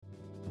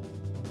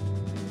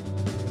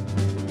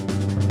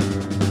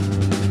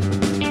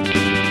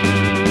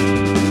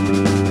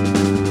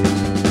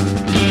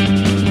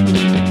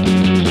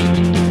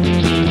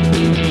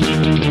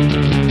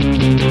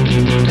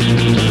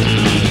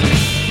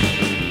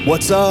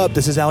What's up?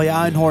 This is Ali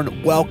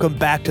Einhorn. Welcome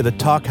back to the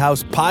Talk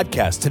House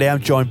podcast. Today I'm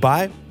joined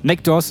by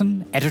Nick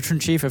Dawson,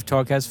 editor-in-chief of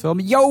Talk House Film.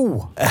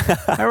 Yo!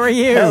 How are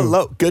you?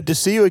 Hello. Good to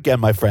see you again,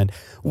 my friend.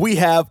 We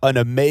have an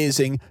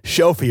amazing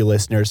show for you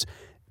listeners.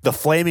 The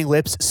Flaming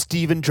Lips,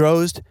 Stephen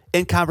Drozd,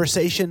 in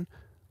conversation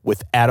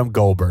with Adam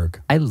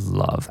Goldberg. I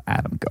love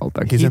Adam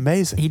Goldberg. He's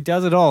amazing. He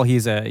does it all.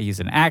 He's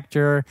an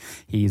actor.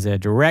 He's a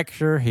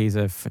director. He's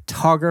a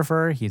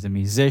photographer. He's a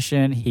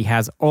musician. He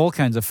has all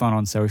kinds of fun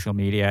on social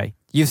media.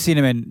 You've seen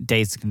him in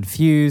Dazed and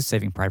Confused,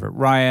 Saving Private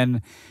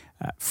Ryan,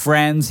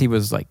 Friends. He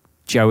was like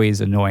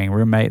Joey's annoying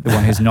roommate, the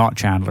one who's not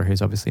Chandler, who's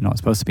obviously not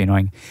supposed to be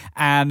annoying.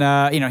 And,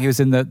 he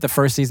was in the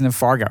first season of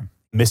Fargo.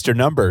 Mr.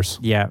 Numbers.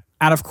 Yeah.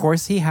 And of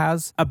course, he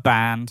has a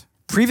band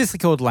previously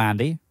called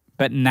Landy,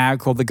 but now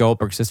called the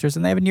Goldberg Sisters,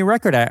 and they have a new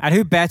record out. And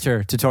who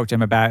better to talk to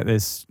him about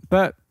this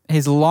but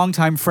his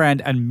longtime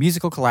friend and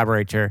musical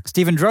collaborator,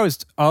 Stephen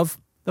Drozd of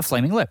the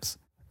Flaming Lips.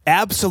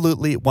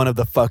 Absolutely one of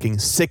the fucking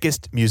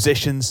sickest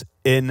musicians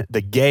in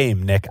the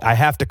game, Nick. I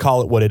have to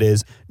call it what it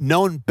is.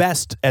 Known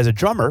best as a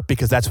drummer,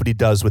 because that's what he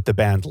does with the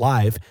band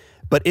live.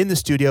 But in the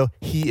studio,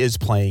 he is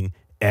playing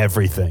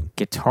everything.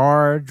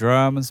 Guitar,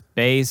 drums,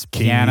 bass,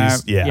 Keys, piano.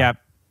 yeah.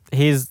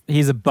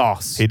 He's a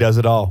boss. He does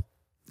it all.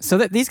 So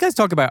these guys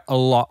talk about a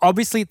lot.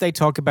 Obviously, they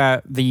talk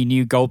about the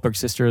new Goldberg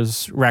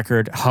Sisters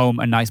record, Home,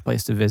 A Nice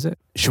Place to Visit.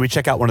 Should we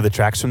check out one of the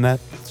tracks from that?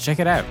 Let's check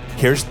it out.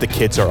 Here's The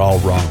Kids Are All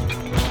Wrong.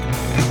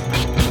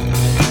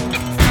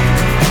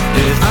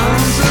 If I'm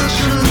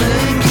such a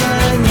lame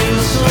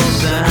dinosaur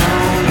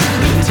sound,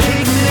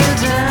 take me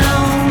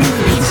down.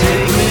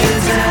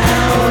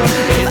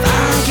 If I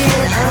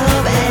get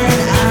up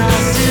and I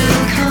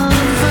still come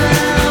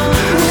round,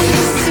 will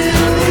you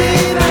still be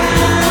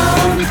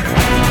bound?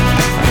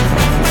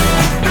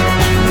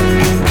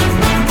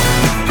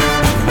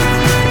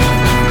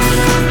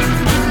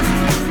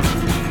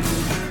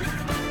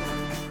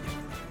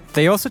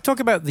 They also talk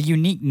about the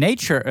unique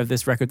nature of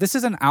this record. This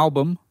is an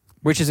album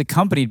which is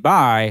accompanied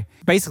by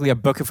basically a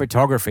book of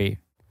photography.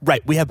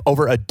 Right. We have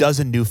over a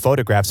dozen new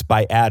photographs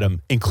by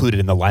Adam included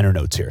in the liner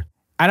notes here.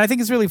 And I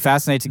think it's really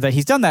fascinating that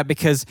he's done that,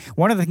 because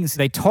one of the things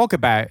they talk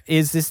about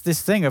is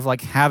this thing of like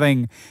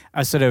having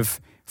a sort of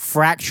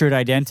fractured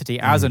identity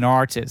as an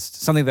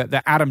artist, something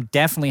that Adam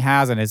definitely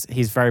has and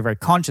he's very, very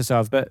conscious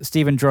of, but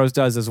Stephen Drozd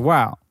does as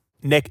well.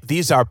 Nick,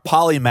 these are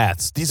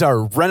polymaths. These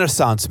are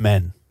Renaissance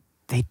men.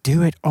 They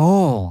do it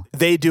all.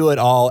 They do it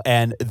all,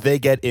 and they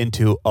get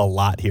into a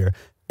lot here,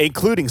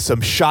 including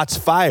some shots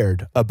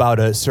fired about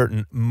a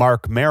certain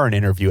Mark Maron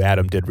interview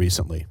Adam did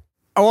recently.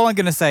 All I'm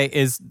going to say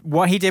is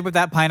what he did with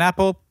that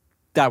pineapple,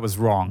 that was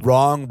wrong.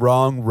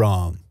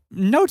 Wrong.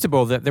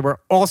 Notable that there were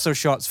also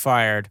shots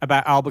fired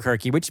about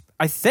Albuquerque, which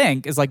I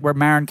think is like where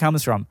Maron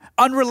comes from.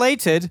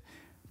 Unrelated,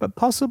 but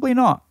possibly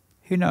not.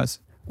 Who knows?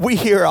 We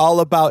hear all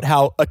about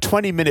how a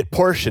 20-minute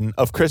portion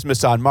of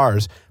Christmas on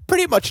Mars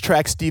pretty much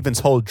tracks Stephen's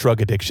whole drug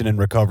addiction and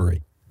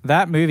recovery.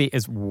 That movie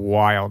is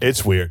wild.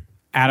 It's weird.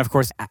 And of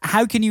course,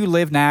 how can you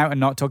live now and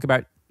not talk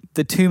about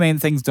the two main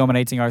things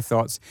dominating our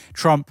thoughts?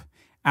 Trump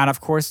and,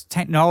 of course,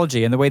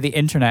 technology and the way the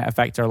internet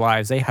affects our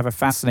lives. They have a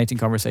fascinating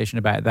conversation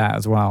about that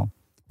as well.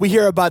 We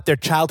hear about their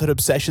childhood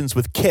obsessions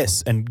with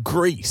Kiss and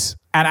Grease.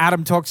 And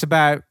Adam talks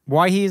about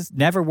why he's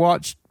never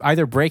watched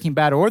either Breaking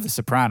Bad or The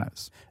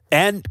Sopranos.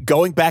 And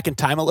going back in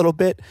time a little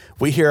bit,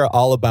 we hear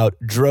all about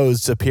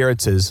Drozd's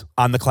appearances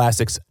on the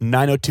classics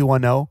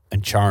 90210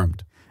 and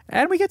Charmed.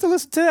 And we get to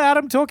listen to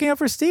Adam talking up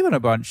for Stephen a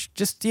bunch.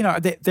 Just,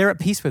 they're at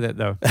peace with it,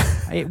 though.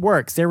 It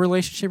works. Their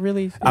relationship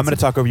really... I'm going to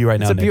talk over you right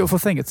now, It's a Nick. beautiful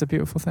thing. It's a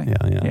beautiful thing.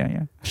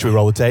 Yeah. Should we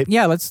roll the tape?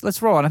 Yeah,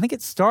 let's roll. And I think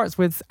it starts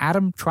with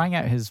Adam trying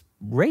out his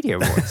radio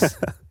voice.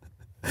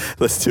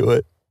 Let's do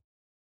it.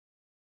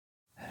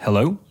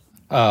 Hello?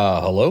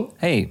 Hello?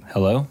 Hey,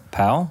 hello,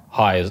 pal?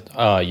 Hi,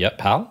 yeah,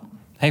 pal?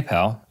 Hey,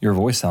 pal. Your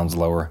voice sounds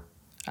lower.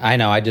 I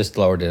know, I just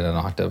lowered it an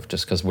octave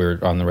just because we're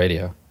on the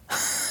radio.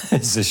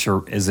 Is this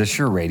your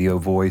radio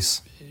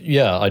voice?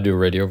 Yeah, I do a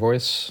radio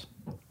voice.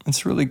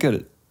 It's really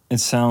good. It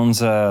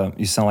sounds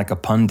you sound like a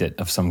pundit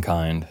of some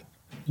kind.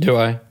 Do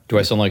I? Do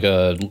I sound like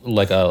a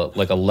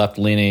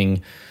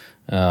left-leaning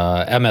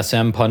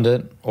MSM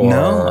pundit? Or...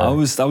 No, I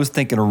was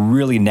thinking a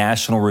really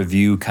National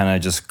Review kind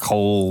of just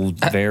cold,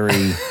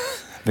 very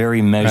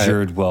very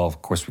measured. Right. Well,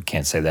 of course we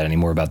can't say that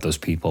anymore about those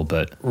people,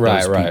 but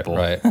those people.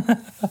 Right.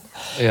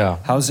 Yeah.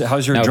 How's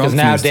your drum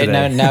now, fuse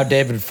today? now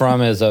David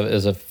Frum is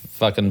a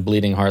fucking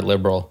bleeding heart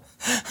liberal.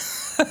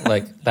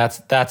 Like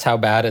that's how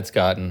bad it's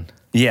gotten.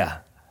 Yeah.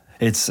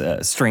 It's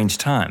strange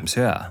times,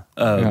 yeah.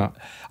 Yeah.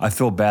 I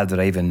feel bad that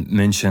I even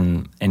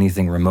mention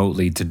anything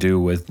remotely to do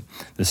with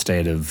the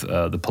state of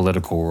the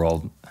political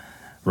world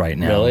right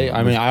now. Really?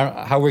 I mean,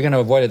 how are we going to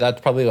avoid it?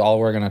 That's probably all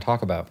we're going to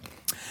talk about.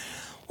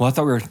 Well, I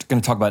thought we were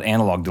going to talk about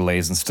analog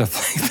delays and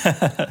stuff like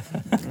that.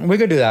 We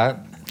could do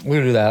that.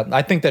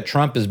 I think that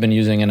Trump has been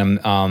using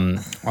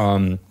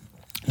the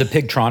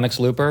Pigtronics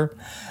looper.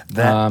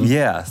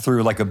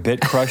 Through like a bit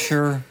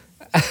crusher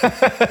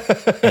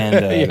and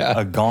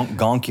a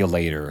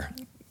gonkulator.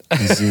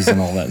 He's using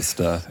all that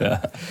stuff.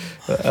 Yeah.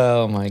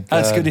 Oh my God.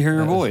 That's good to hear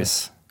your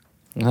voice.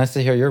 Nice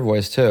to hear your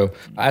voice too.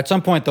 At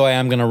some point, though, I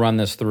am going to run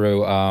this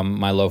through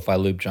my Lo-Fi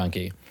Loop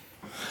Junkie.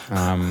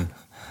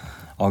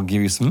 I'll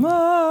give you some.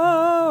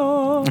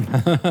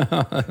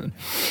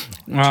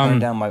 Turn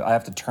down I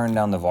have to turn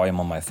down the volume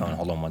on my phone.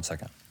 Hold on 1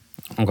 second.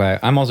 Okay,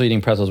 I'm also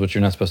eating pretzels, which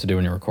you're not supposed to do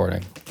when you're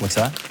recording. What's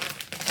that?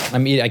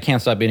 I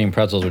can't stop eating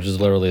pretzels, which is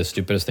literally the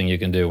stupidest thing you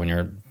can do when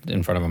you're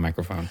in front of a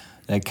microphone.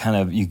 That kind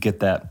of you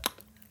get that.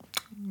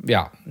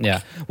 Yeah.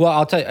 Well,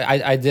 I'll tell you,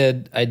 I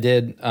did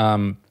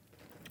a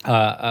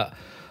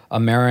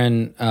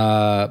Marin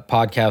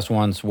podcast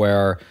once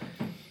where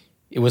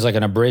it was like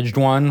an abridged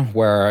one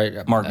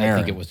where Mark I Maron.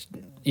 think it was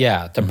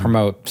to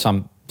promote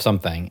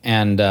something,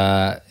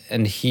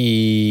 and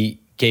he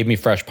gave me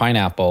fresh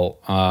pineapple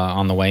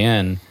on the way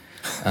in,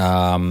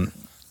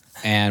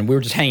 and we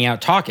were just hanging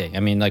out talking.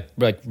 I mean,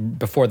 like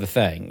before the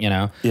thing,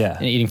 and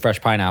eating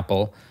fresh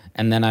pineapple.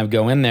 And then I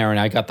go in there and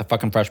I got the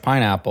fucking fresh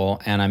pineapple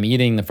and I'm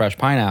eating the fresh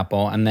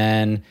pineapple, and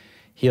then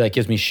he like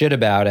gives me shit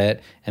about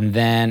it, and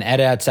then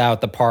edits out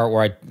the part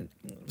where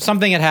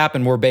something had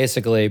happened where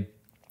basically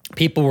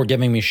people were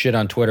giving me shit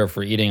on Twitter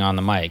for eating on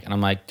the mic, and I'm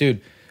like,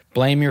 dude,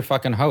 blame your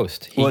fucking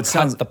host. He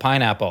cut the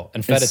pineapple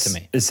and fed it to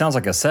me. It sounds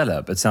like a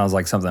setup. It sounds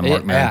like something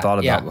Mark Maron thought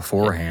about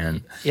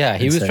beforehand. Yeah,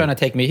 he was trying to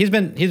take me. He's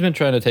been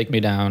trying to take me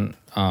down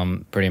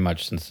pretty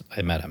much since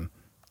I met him.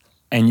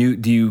 And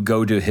you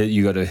go to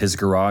his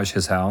garage,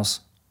 his house?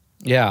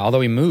 Yeah,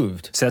 although he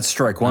moved. So that's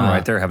strike one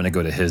right there, having to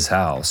go to his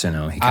house. He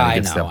kind of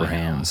gets the upper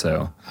hand.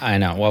 So I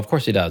know. Well, of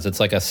course he does.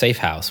 It's like a safe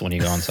house when you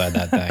go inside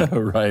that thing.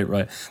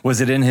 Right. Was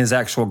it in his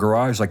actual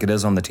garage like it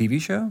is on the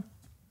TV show?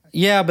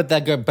 Yeah, but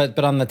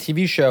on the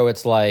TV show,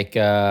 it's like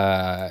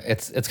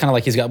it's kind of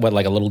like he's got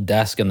like a little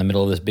desk in the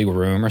middle of this big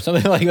room or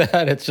something like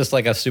that. It's just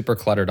like a super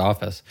cluttered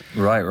office.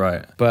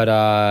 Right.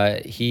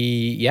 But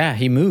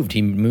he moved.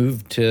 He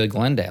moved to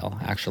Glendale,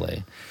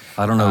 actually.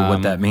 I don't know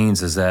what that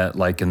means. Is that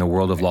like in the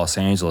world of Los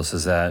Angeles?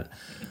 Is that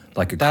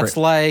like a?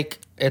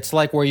 It's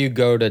like where you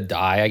go to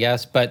die, I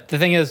guess. But the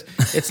thing is,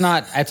 it's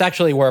not. It's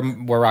actually where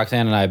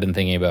Roxanne and I have been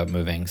thinking about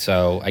moving.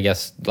 So I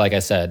guess, like I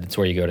said, it's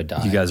where you go to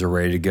die. You guys are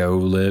ready to go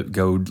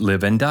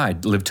live and die.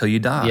 Live till you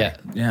die.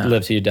 Yeah.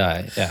 Live till you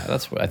die. Yeah,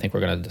 that's what I think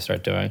we're going to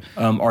start doing.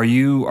 Are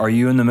you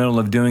in the middle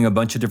of doing a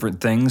bunch of different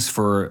things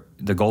for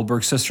the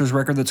Goldberg Sisters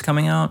record that's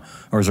coming out,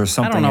 or is there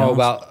something? I don't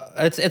know else? about.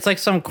 It's like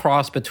some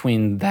cross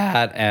between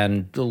that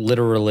and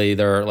literally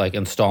they're like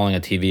installing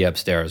a TV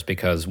upstairs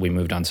because we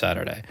moved on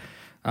Saturday.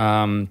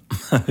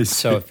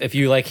 So if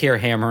you like hear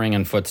hammering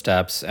and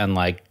footsteps and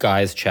like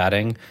guys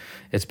chatting,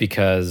 it's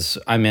because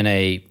I'm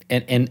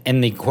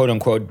in the quote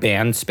unquote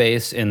band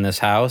space in this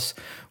house,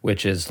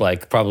 which is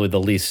like probably the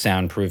least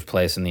soundproof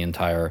place in the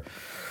entire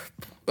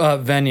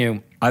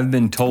venue. I've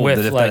been told that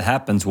if that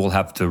happens, we'll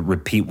have to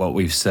repeat what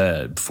we've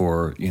said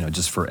for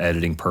just for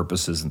editing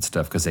purposes and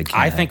stuff because they can't.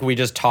 I think we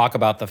just talk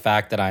about the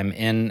fact that I'm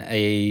in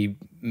a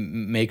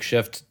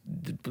makeshift,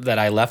 that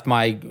I left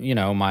my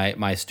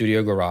my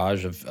studio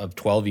garage of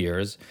 12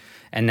 years,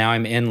 and now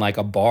I'm in like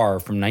a bar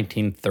from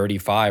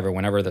 1935 or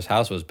whenever this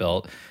house was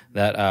built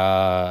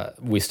that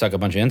we stuck a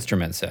bunch of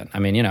instruments in. I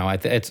mean,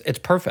 it's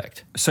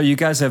perfect. So you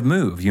guys have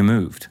moved. You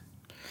moved.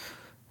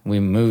 We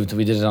moved.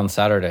 We did it on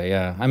Saturday.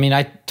 Yeah. I mean,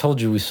 I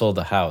told you we sold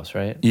the house,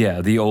 right?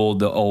 Yeah, the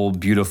old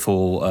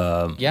beautiful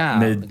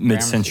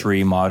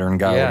mid-century modern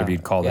guy, whatever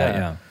you'd call that.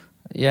 Yeah.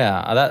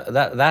 Yeah.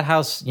 That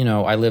house,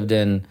 I lived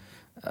in.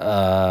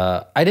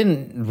 I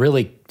didn't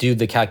really do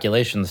the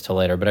calculations till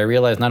later, but I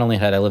realized not only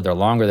had I lived there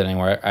longer than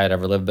anywhere I had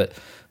ever lived, but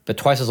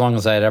twice as long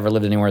as I had ever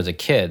lived anywhere as a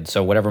kid.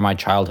 So whatever my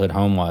childhood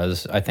home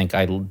was, I think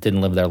I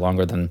didn't live there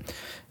longer than,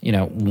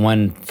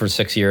 one for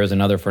 6 years,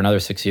 another for another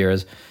 6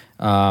 years.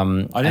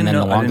 I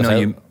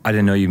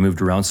didn't know you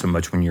moved around so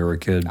much when you were a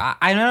kid.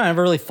 I know. I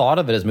never really thought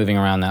of it as moving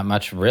around that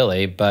much,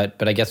 really.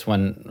 But I guess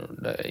when,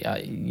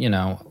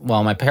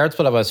 my parents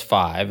split up when I was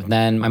 5.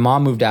 Then my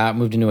mom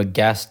moved into a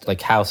guest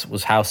house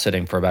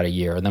sitting for about a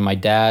year. Then my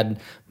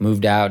dad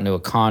moved out into a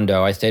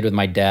condo. I stayed with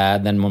my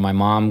dad. Then when my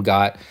mom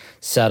got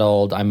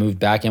settled, I moved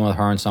back in with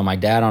her and saw my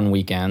dad on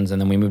weekends. And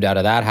then we moved out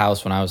of that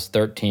house when I was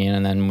 13.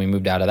 And then we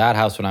moved out of that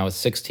house when I was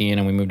 16.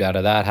 And we moved out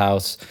of that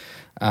house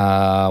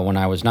when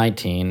I was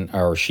 19,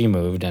 or she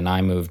moved and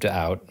I moved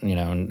out,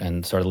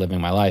 and started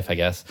living my life, I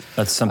guess.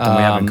 That's something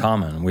we have in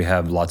common. We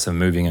have lots of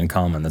moving in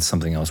common. That's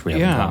something else we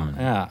have in common.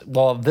 Yeah.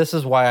 Well, this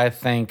is why I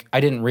think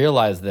I didn't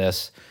realize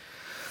this.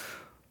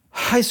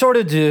 I sort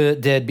of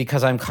did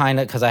because I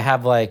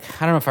have I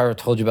don't know if I ever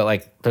told you,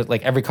 but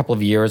every couple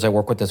of years I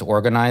work with this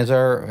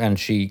organizer, and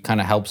she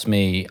kind of helps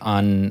me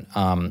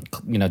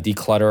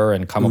declutter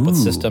and come up with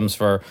systems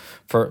for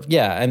all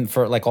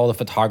the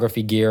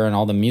photography gear and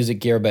all the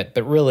music gear, but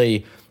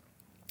really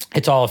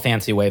it's all a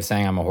fancy way of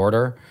saying I'm a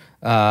hoarder.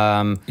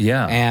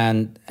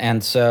 And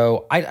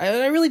so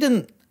I really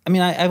didn't. I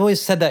mean, I've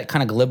always said that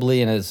kind of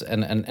glibly and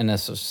in a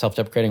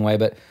self-deprecating way,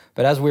 but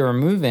as we were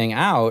moving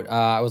out,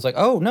 I was like,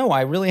 oh no,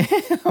 I really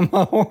am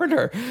a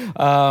hoarder.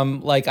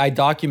 I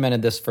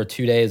documented this for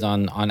 2 days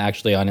on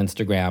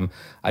Instagram.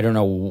 I don't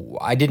know,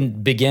 it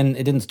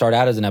didn't start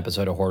out as an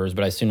episode of Hoarders,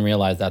 but I soon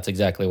realized that's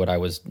exactly what I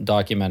was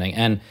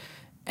documenting.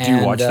 Do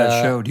you watch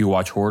that show? Do you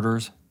watch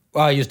Hoarders?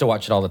 Well, I used to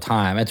watch it all the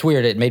time. It's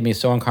weird. It made me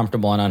so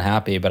uncomfortable and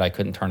unhappy, but I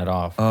couldn't turn it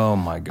off. Oh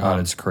my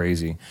God, it's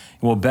crazy.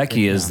 Well,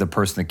 Becky is the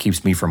person that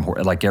keeps me from,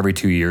 like every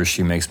 2 years,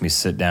 she makes me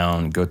sit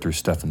down, go through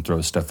stuff and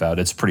throw stuff out.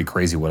 It's pretty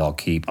crazy what I'll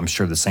keep. I'm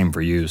sure the same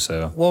for you,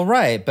 so. Well,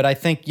 right. But I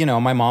think,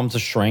 my mom's a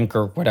shrink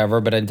or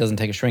whatever, but it doesn't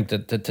take a shrink to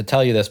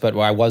tell you this. But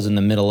I was in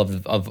the middle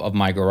of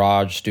my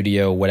garage,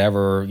 studio,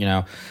 whatever,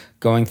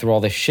 going through all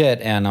this shit.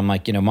 And I'm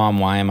like, Mom,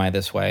 why am I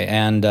this way?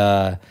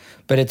 And,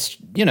 but it's,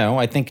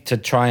 I think to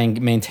try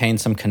and maintain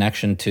some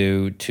connection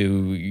to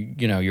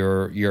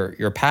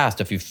your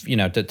past, if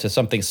you've, to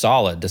something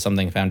solid, to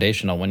something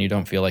foundational when you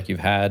don't feel like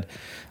you've had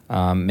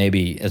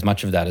maybe as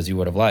much of that as you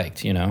would have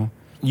liked,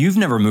 You've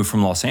never moved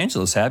from Los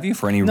Angeles, have you,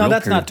 for any real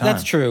period of time?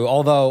 That's true.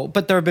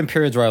 But there have been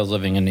periods where I was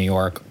living in New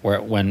York where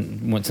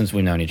since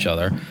we've known each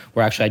other,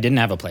 where actually I didn't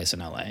have a place in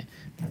LA.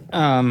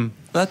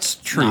 That's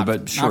true,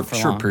 but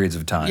short periods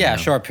of time. Yeah,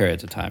 short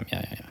periods of time.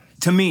 Yeah.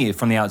 To me,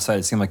 from the outside,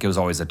 it seemed like it was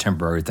always a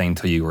temporary thing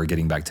until you were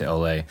getting back to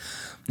LA.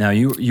 Now,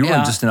 you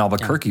were just in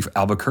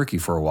Albuquerque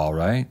for a while,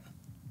 right?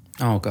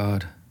 Oh,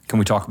 God. Can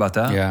we talk about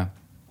that? Yeah.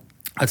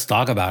 Let's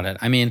talk about it.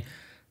 I mean,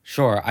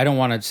 sure, I don't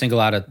want to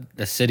single out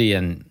a city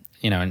and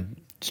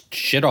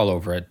shit all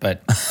over it,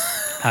 but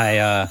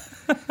but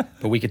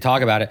we could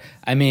talk about it.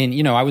 I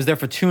mean, I was there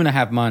for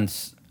 2.5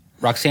 months.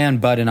 Roxanne,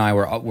 Bud, and I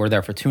were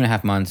there for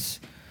 2.5 months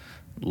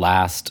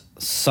last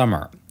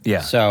summer.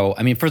 Yeah. So,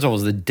 I mean, first of all, it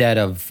was the dead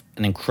of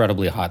an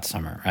incredibly hot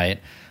summer, right?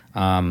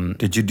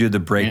 Did you do the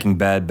Breaking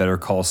Bad, Better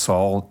Call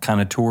Saul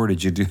kind of tour?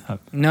 Did you do that?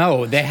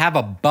 No, they have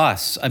a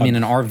bus, an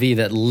RV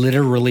that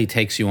literally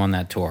takes you on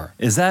that tour.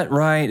 Is that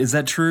right? Is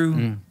that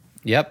true?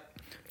 Yep.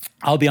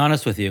 I'll be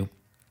honest with you.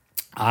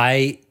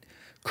 I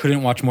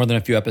couldn't watch more than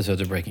a few episodes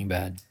of Breaking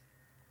Bad.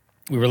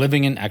 We were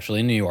living in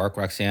New York.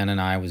 Roxanne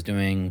and I was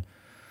doing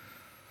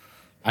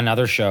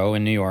another show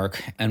in New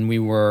York, and we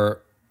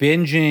were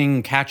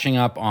catching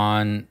up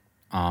on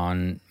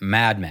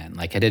Mad Men.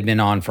 Like it had been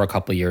on for a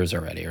couple of years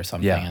already or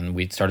something. Yeah. And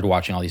we started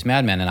watching all these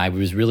Mad Men, and I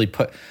was really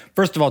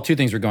first of all, two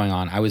things were going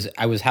on. I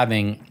was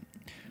having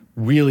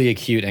really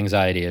acute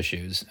anxiety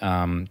issues.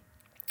 And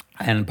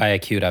by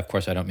acute, of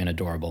course, I don't mean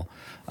adorable.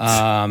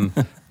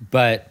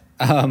 But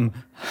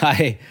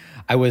I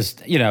was,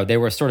 they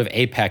were sort of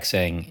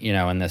apexing,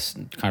 in this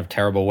kind of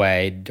terrible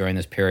way during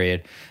this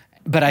period.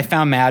 But I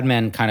found Mad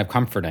Men kind of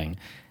comforting.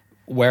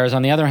 Whereas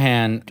on the other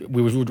hand,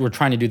 we were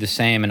trying to do the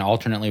same, and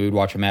alternately we would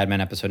watch a Mad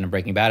Men episode and a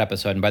Breaking Bad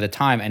episode. And by the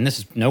time, and this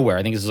is nowhere,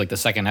 I think this is like the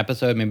second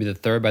episode, maybe the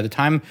third. By the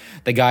time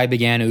the guy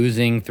began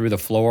oozing through the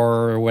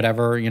floor or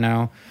whatever,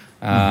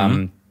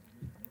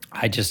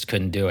 I just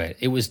couldn't do it.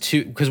 It was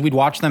because we'd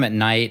watch them at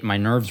night. My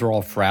nerves were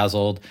all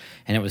frazzled,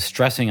 and it was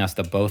stressing us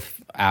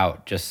both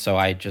out.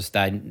 I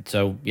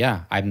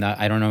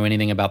don't know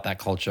anything about that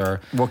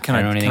culture. Well, I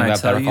don't know anything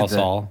about Better Call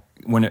Saul.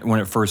 When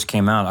it first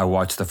came out, I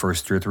watched the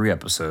first 2 or 3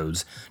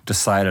 episodes,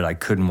 decided I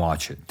couldn't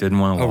watch it, didn't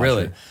want to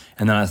watch it.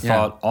 And then I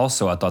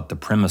thought the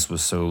premise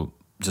was so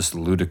just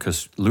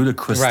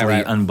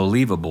ludicrously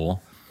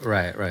unbelievable.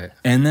 Right.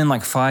 And then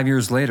like 5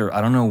 years later,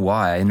 I don't know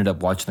why, I ended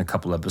up watching a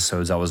couple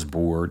episodes. I was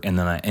bored, and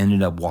then I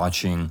ended up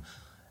watching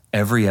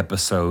every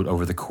episode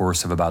over the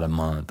course of about a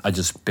month. I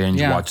just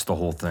binge watched the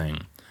whole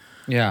thing.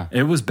 Yeah.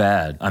 It was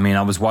bad. I mean,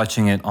 I was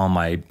watching it on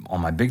my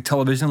big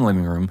television in the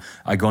living room.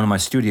 I go into my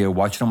studio,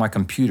 watch it on my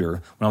computer.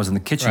 When I was in the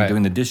kitchen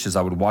doing the dishes,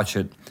 I would watch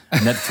it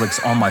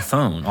Netflix on my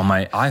phone, on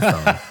my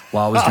iPhone,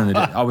 while I was doing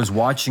I was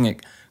watching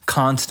it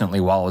constantly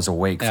while I was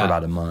awake for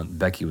about a month.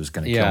 Becky was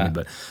going to kill me,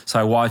 but so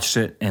I watched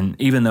it, and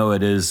even though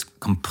it is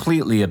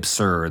completely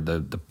absurd,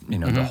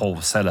 the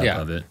whole setup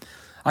of it,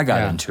 I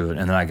got into it,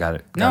 and then I got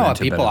it.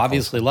 People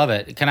obviously love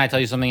it. Can I tell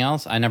you something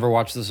else? I never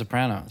watched The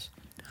Sopranos.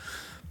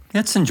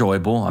 It's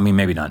enjoyable. I mean,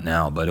 maybe not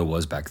now, but it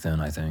was back then,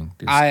 I think.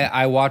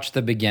 I watched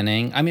the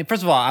beginning. I mean,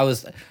 first of all,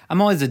 I'm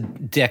always a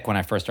dick when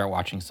I first start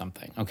watching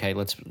something. Okay,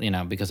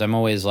 because I'm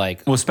always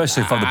like... Well,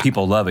 especially if other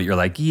people love it, you're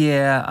like,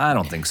 yeah, I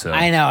don't think so.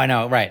 I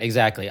know, right,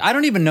 exactly. I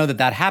don't even know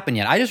that happened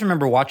yet. I just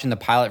remember watching the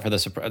pilot for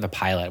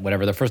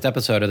the first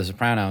episode of The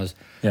Sopranos.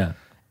 Yeah.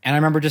 And I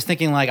remember just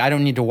thinking, like, I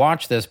don't need to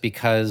watch this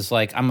because,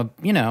 like, I'm a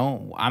huge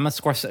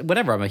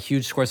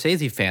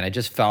Scorsese fan. I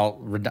just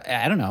felt,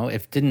 I don't know,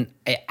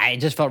 I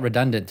just felt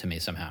redundant to me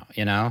somehow,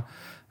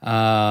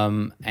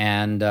 Well,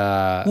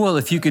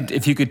 if you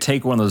could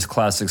take one of those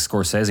classic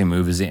Scorsese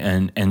movies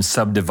and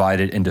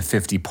subdivide it into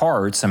 50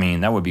 parts, I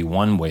mean, that would be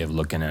one way of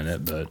looking at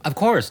it. But of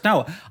course,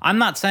 no, I'm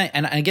not saying.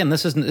 And again,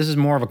 this is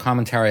more of a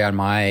commentary on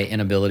my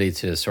inability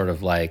to sort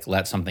of like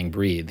let something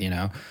breathe,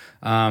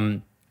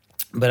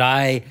 But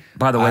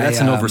by the way,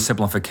 that's an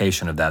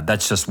oversimplification of that.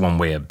 That's just one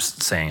way of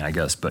saying, I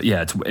guess. But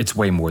yeah, it's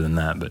way more than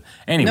that. But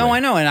anyway. No, I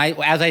know. And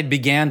as I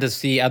began to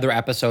see other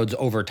episodes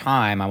over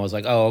time, I was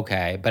like, oh,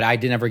 okay. But I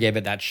never gave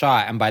it that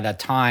shot. And by that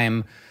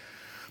time,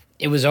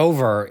 it was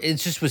over. It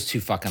just was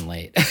too fucking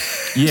late.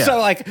 Yeah. So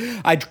like,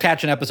 I'd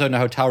catch an episode in a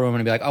hotel room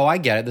and be like, oh, I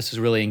get it. This is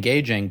really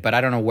engaging. But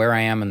I don't know where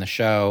I am in the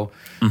show.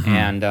 Mm-hmm.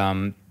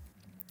 And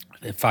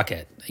fuck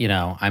it,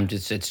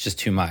 it's just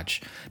too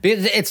much.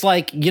 Because it's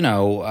like, I'm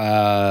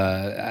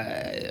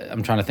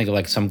trying to think of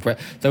like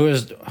there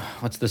was,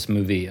 what's this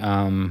movie?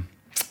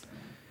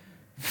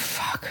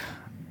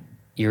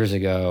 Years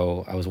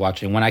ago, I was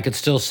watching, when I could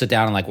still sit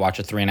down and like watch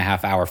a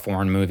 3.5 hour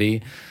foreign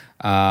movie.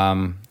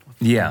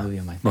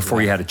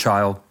 Before you had a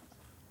child.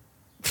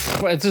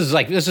 This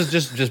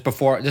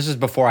is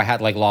before I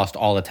had like lost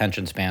all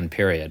attention span,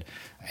 period.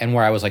 And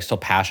where I was like still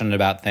passionate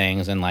about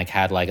things and like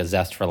had like a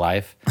zest for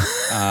life.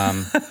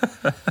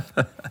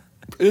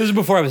 This is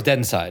before I was dead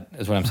inside,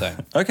 is what I'm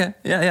saying. Okay.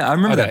 Yeah. I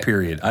remember that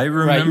period. I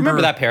remember. Right, you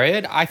remember that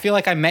period? I feel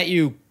like I met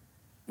you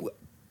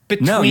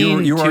between. No,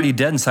 you were already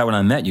dead inside when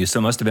I met you, so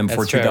it must have been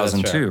before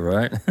 2002,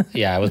 right?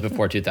 Yeah, it was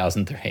before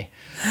 2003.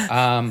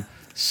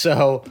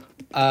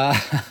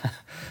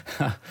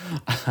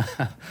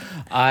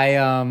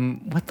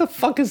 What the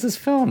fuck is this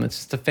film? It's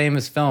just a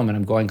famous film, and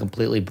I'm going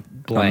completely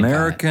blank.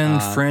 American,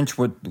 French.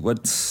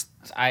 What's?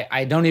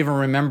 I don't even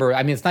remember.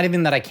 I mean, it's not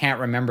even that I can't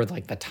remember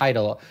like the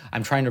title.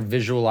 I'm trying to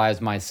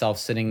visualize myself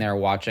sitting there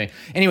watching.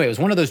 Anyway, it was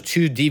one of those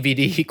 2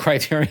 DVD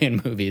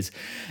Criterion movies,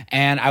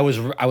 and I was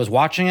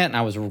watching it and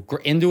I was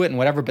into it and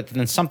whatever. But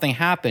then something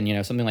happened.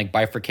 Something like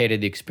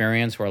bifurcated the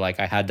experience, where like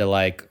I had to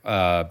like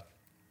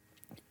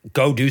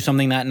go do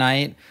something that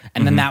night,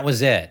 and then that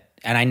was it.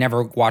 And I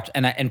never watched,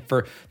 and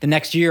for the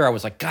next year, I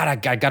was like, God,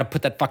 I got to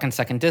put that fucking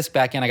second disc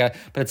back in. But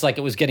it's like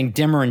it was getting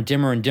dimmer and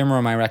dimmer and dimmer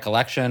in my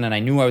recollection, and I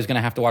knew I was going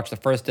to have to watch the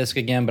first disc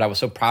again, but I was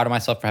so proud of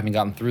myself for having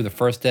gotten through the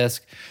first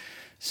disc.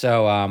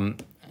 So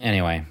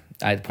anyway,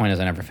 the point is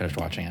I never finished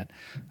watching it.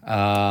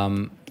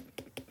 I'm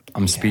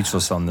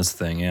speechless on this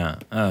thing, yeah.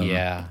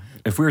 Yeah.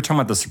 If we were talking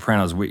about The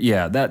Sopranos,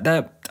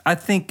 that I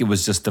think it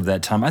was just of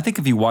that time. I think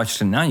if you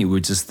watched it now, you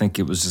would just think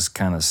it was just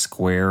kind of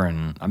square,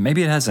 and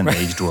maybe it hasn't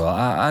aged well.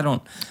 I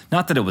don't,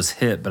 not that it was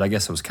hip, but I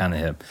guess it was kind of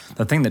hip.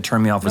 The thing that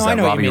turned me off was that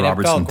Robbie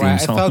Robertson theme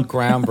song. It felt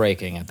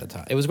groundbreaking at the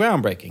time. It was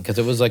groundbreaking because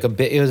it was like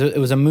it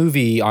was a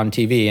movie on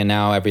TV, and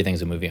now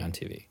everything's a movie on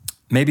TV.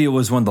 Maybe it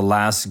was one of the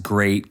last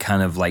great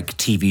kind of like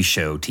TV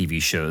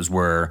shows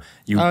where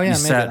you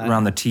sat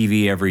around the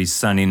TV every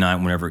Sunday night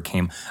whenever it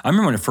came. I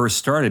remember when it first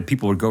started,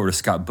 people would go over to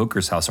Scott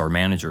Booker's house, our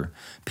manager.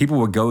 People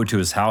would go to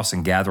his house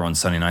and gather on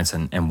Sunday nights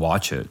and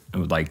watch it. It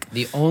would like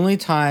the only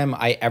time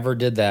I ever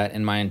did that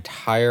in my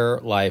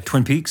entire life.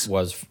 Twin Peaks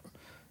was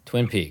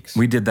Twin Peaks.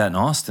 We did that in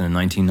Austin in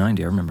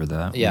 1990. I remember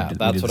that. Yeah,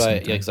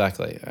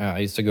 exactly. I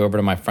used to go over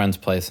to my friend's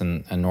place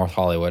in North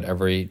Hollywood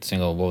every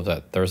single, what was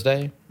that,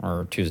 Thursday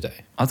or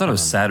Tuesday? I thought it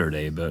was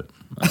Saturday, but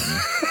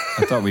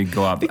I thought we'd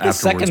go out afterwards.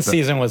 The second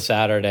season was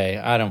Saturday.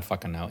 I don't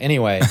fucking know.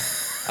 Anyway.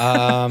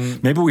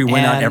 Maybe we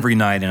went out every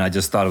night and I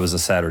just thought it was a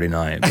Saturday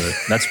night, but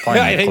that's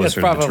probably I think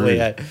closer that's probably to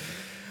the truth.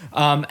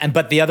 it.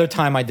 But the other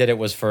time I did it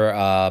was for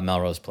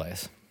Melrose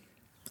Place.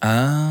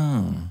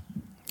 Oh.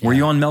 Were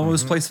you on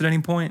Melrose Place at any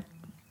point?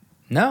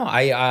 No,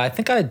 I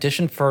think I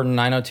auditioned for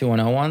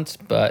 90210 once,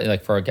 but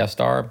like for a guest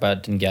star,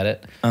 but didn't get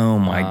it. Oh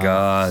my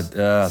God,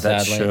 that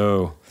sadly.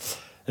 show!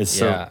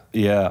 It's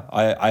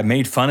I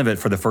made fun of it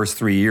for the first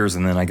 3 years,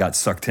 and then I got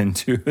sucked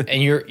into it.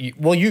 And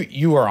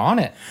you were on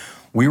it.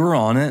 We were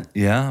on it.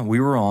 Yeah, we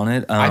were on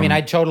it. I mean,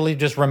 I totally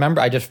just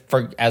remember.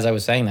 As I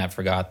was saying that,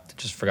 forgot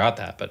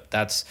that. But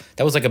that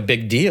was like a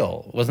big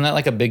deal, wasn't that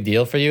like a big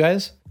deal for you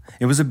guys?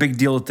 It was a big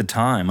deal at the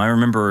time. I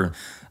remember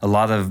a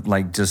lot of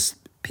like just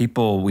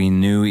people we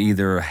knew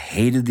either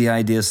hated the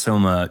idea so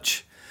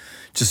much,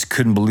 just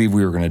couldn't believe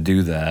we were going to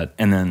do that,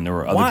 and then there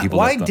were other people.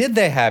 Why did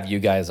they have you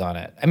guys on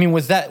it? I mean,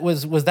 was that it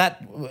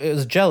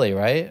was Jelly,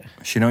 right?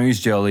 She don't use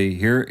Jelly.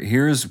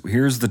 Here's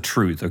the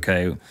truth.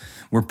 Okay,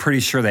 we're pretty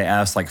sure they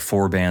asked like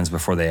 4 bands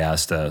before they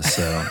asked us.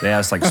 So they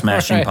asked like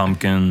Smashing Right.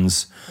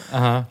 Pumpkins.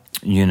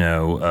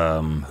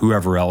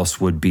 Whoever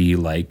else would be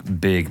like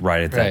big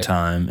right at that Right.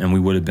 time, and we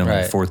would have been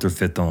like Right. 4th or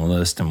 5th on the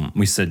list, and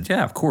we said,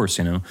 yeah, of course,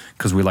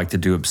 because we like to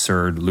do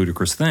absurd,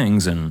 ludicrous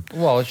things, and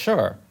Well,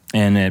 sure.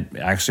 it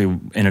actually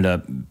ended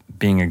up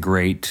being a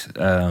great.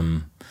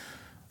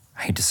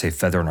 I hate to say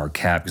feather in our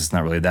cap because it's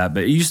not really that,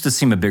 but it used to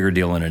seem a bigger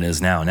deal than it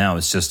is now. Now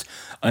it's just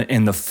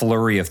in the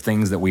flurry of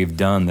things that we've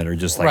done that are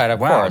just like, Right,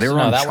 of wow, course. they were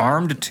No, on that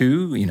Charmed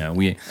too. We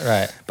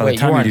Right. By Wait, the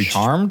time you were we on do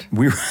Charmed?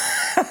 we were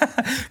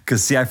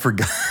because see, I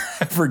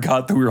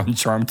forgot that we were on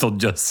Charmed till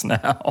just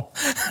now.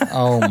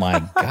 Oh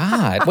my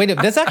God! Wait,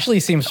 this actually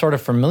seems sort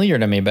of familiar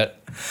to me,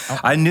 but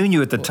I knew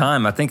you at the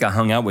time. I think I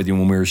hung out with you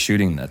when we were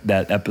shooting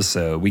that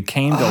episode. We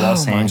came to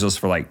Los Angeles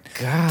for like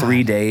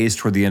 3 days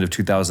toward the end of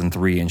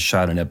 2003 and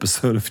shot an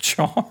episode of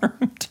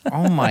Charmed.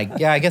 oh my,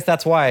 yeah, I guess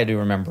that's why I do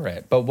remember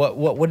it. But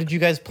what did you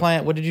guys play?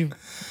 What did you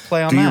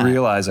play on Do that? you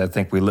realize? I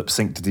think we lip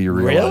synced to Do You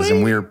Realize? Really?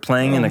 And we were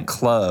playing in a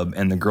club,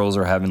 and the girls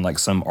are having like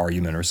some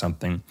argument or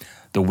something.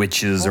 The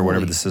witches or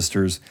whatever, the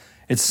sisters.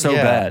 It's so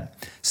Yeah. bad.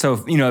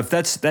 So if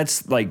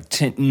that's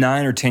like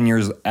 9 or 10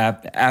 years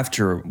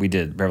after we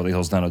did Beverly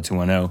Hills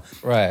 90210,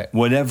 Right.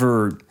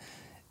 whatever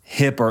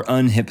hip or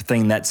unhip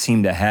thing that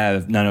seemed to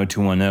have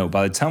 90210.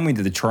 By the time we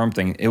did the Charm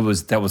thing,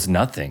 that was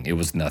nothing. It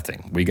was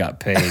nothing. We got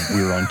paid.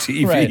 We were on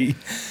TV. Right. You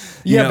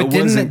Yeah, know, but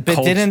it wasn't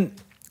didn't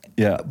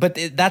Yeah. But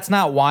that's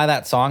not why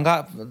that song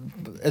got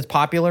as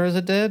popular as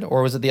it did,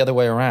 or was it the other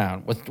way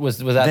around? Was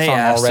that They song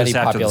asked already us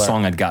after popular? the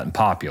song had gotten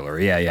popular.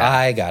 Yeah, yeah.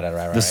 I got it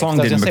right. The song 'Cause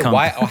I was didn't gonna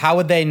say, become- how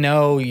would they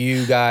know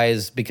you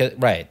guys? Because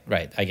right.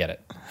 I get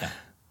it. Yeah.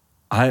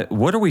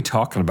 What are we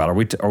talking about? Are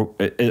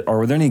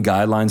there any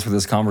guidelines for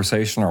this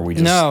conversation? Or are we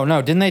just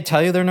No. Didn't they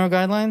tell you there are no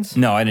guidelines?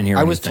 No, I didn't hear.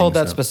 I was anything, told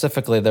that so-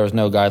 specifically there was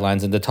no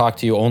guidelines, and to talk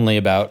to you only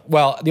about.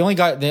 Well, the only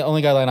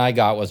guideline I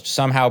got was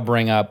somehow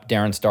bring up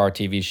Darren Star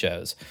TV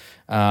shows,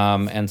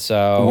 and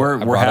so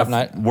I brought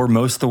up we're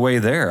most of the way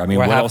there. I mean,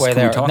 We're what else halfway can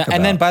there. we talk about?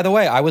 And then, by the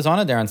way, I was on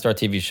a Darren Star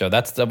TV show.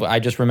 I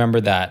just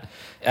remembered that.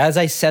 As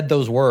I said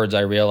those words, I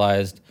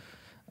realized.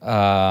 Wait,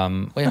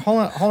 hold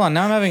on.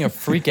 Now I'm having a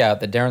freak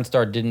out that Darren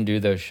Star didn't do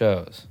those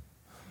shows.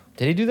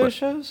 Did he do those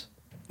shows?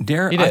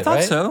 Darren, He did, I thought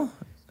right? so.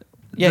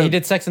 Yeah, he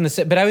did Sex in the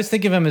City, but I was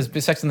thinking of him as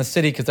Sex in the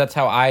City because that's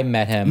how I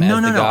met him. No,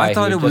 as no, the no. guy I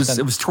thought who it was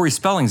doesn't- Tori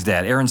Spelling's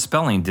dad. Aaron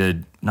Spelling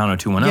did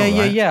 90210.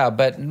 right? Yeah.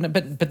 But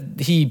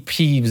he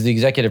was the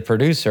executive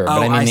producer. But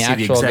Oh, I mean I the see, the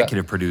actual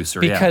executive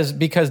producer, yeah.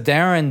 Because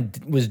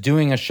Darren was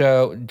doing a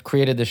show,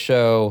 created the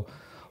show.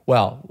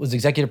 Well, was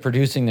executive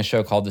producing the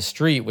show called The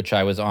Street, which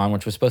I was on,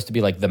 which was supposed to be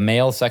like the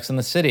male Sex in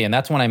the City, and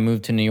that's when I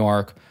moved to New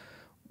York.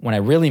 When I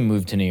really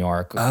moved to New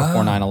York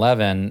before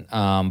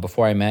 9/11,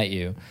 before I met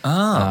you.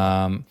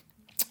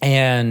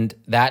 And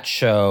that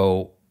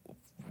show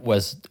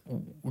was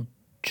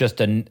just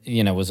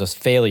was a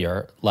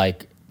failure,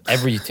 like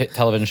every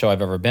television show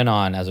I've ever been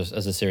on as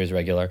a series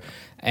regular.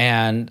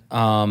 And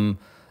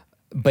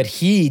but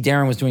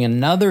Darren was doing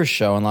another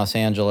show in Los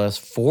Angeles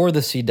for the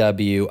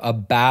CW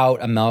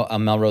about a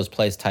Melrose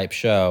Place type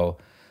show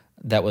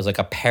that was like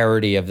a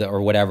parody of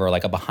or whatever,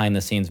 like a behind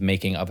the scenes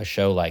making of a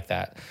show like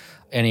that.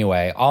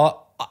 Anyway,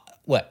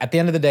 at the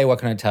end of the day, what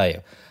can I tell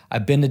you?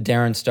 I've been to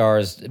Darren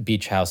Starr's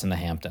beach house in the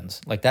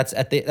Hamptons. Like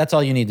that's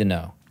all you need to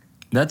know.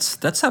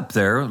 That's up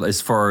there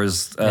as far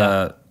as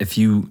if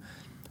you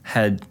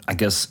had, I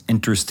guess,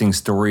 interesting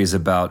stories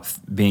about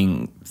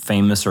being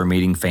famous or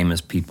meeting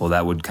famous people,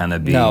 that would kind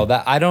of be. No,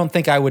 I don't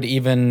think I would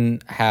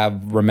even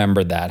have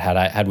remembered that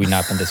had we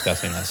not been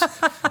discussing this.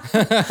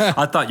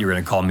 I thought you were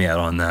going to call me out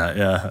on that.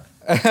 Yeah.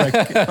 It's like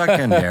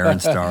fucking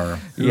Darren Star.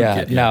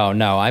 Yeah,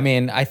 no. I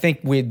mean, I think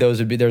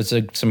there's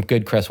some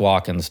good Chris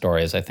Walken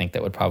stories. I think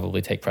that would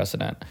probably take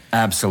precedent.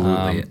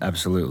 Absolutely.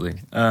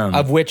 None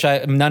of which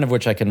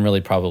I can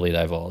really probably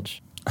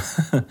divulge.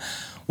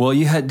 Well,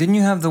 didn't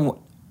you have the?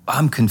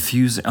 I'm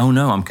confused. Oh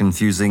no, I'm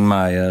confusing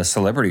my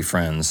celebrity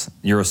friends.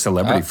 You're a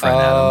celebrity friend,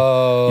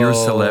 Adam. You're a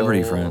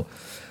celebrity friend.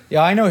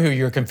 Yeah, I know who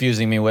you're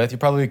confusing me with. You're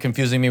probably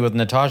confusing me with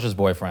Natasha's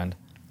boyfriend.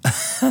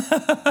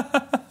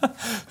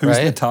 Who's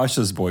right?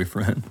 Natasha's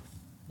boyfriend?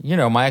 You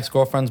know, my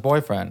ex-girlfriend's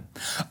boyfriend.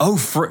 Oh,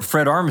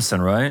 Fred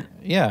Armisen, right?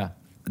 Yeah.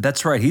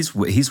 That's right. He's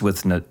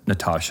with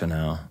Natasha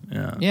now.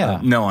 Yeah. Yeah.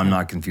 No, I'm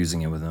not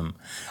confusing it with him.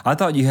 I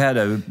thought you had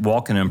a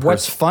walk-in impression.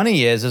 What's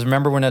funny is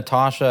remember when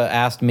Natasha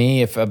asked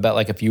me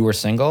if you were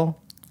single?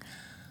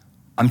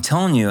 I'm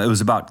telling you, it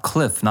was about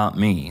Cliff, not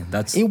me.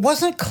 It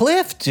wasn't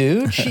Cliff,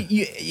 dude.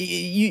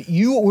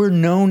 You were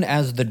known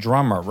as the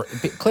drummer.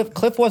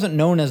 Cliff wasn't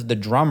known as the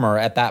drummer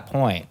at that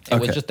point.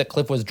 It was just that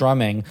Cliff was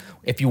drumming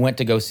if you went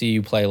to go see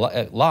you play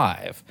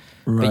live.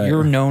 Right. But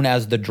you're known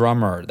as the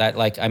drummer.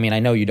 I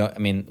know you don't. I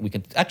mean, we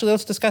can actually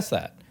let's discuss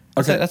that.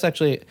 Okay. That's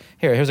actually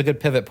here's a good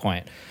pivot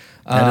point.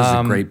 That is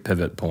a great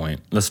pivot point.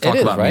 Let's talk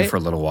about me for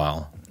a little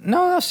while.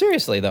 No,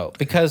 seriously though,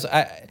 because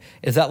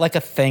is that like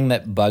a thing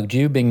that bugged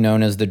you, being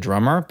known as the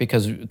drummer?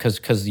 Because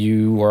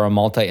you were a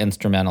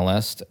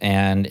multi-instrumentalist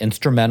and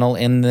instrumental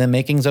in the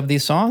makings of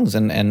these songs,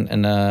 and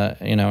in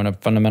a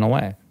fundamental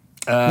way.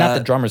 Not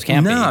that drummers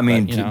can't be. No, I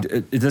mean, but,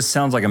 it just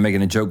sounds like I'm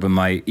making a joke, but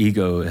my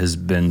ego has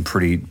been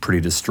pretty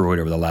destroyed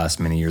over the last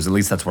many years. At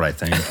least that's what I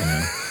think.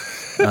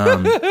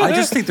 I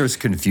just think there's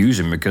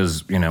confusion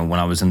because when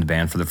I was in the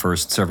band for the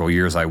first several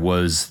years, I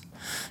was,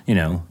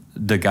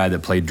 the guy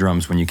that played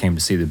drums when you came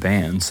to see the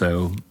band.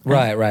 So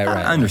right.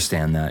 I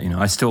understand that.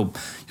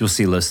 You'll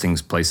see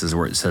listings places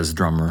where it says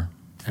drummer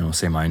and it'll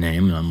say my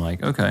name, and I'm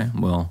like, okay,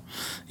 well,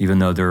 even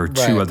though there are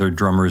two other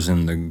drummers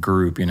in the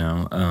group,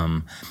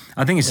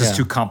 I think it's just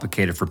too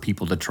complicated for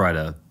people to try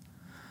to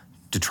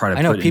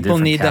I know put people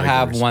in need to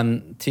categories. have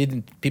one.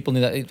 People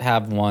need to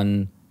have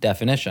one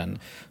definition.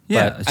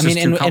 Yeah, But, it's I mean,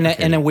 just too in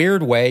complicated. a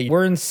weird way,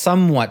 we're in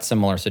somewhat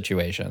similar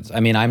situations. I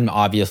mean, I'm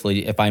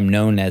obviously, if I'm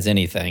known as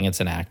anything, it's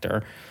an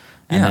actor,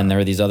 and then there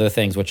are these other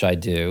things which I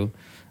do,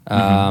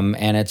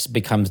 and it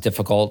becomes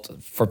difficult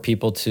for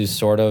people to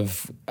sort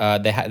of.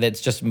 It's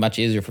just much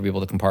easier for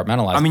people to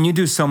compartmentalize. I mean, you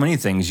do so many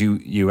things.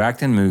 You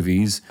act in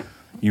movies,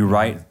 you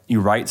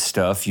write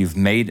stuff. You've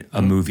made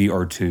a movie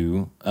or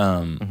two.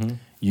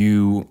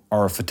 You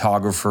are a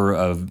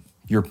photographer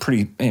you're a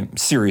pretty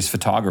serious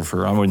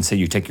photographer. I wouldn't say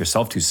you take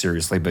yourself too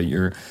seriously, but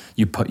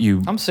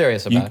I'm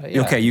serious about it.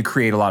 Yeah. Okay, you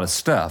create a lot of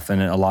stuff and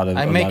a lot of.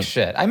 I make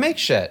shit.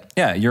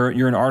 Yeah,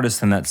 you're an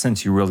artist in that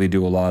sense. You really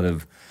do a lot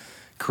of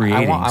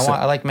creating.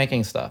 I like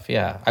making stuff.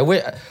 Yeah,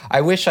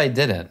 I wish I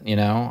didn't.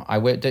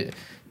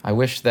 I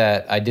wish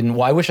that I didn't.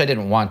 Well, I wish I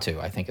didn't want to.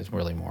 I think is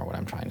really more what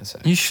I'm trying to say.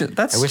 You should.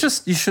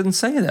 You shouldn't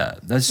say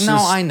that. That's No,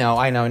 just, I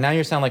know. Now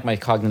you sound like my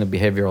cognitive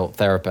behavioral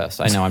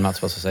therapist. I know I'm not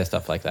supposed to say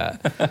stuff like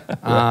that.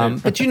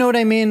 But you know what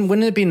I mean?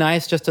 Wouldn't it be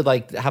nice just to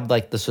like have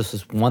like this just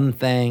this one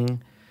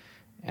thing,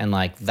 and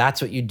like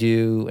that's what you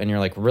do, and you're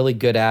like really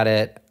good at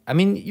it. I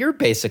mean, you're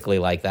basically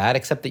like that,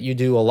 except that you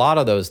do a lot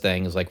of those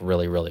things like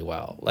really, really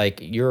well. Like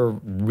you're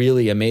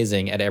really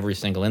amazing at every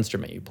single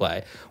instrument you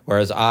play,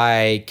 whereas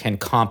I can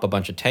comp a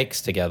bunch of takes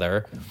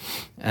together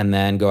and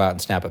then go out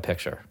and snap a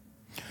picture.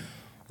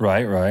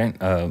 Right.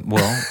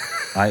 Well,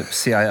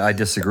 I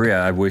disagree.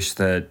 I wish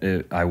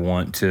that I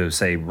want to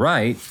say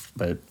right,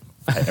 but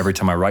every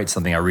time I write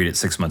something, I read it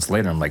 6 months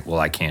later. I'm like, well,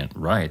 I can't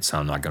write, so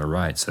I'm not going to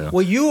write. So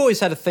Well, you always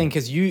had a thing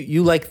because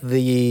you like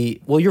you're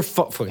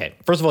okay.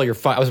 First of all, you're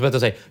fun. I was about to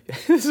say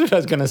this is what I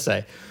was going to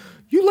say.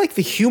 You like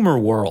the humor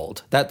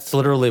world. That's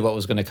literally what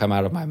was going to come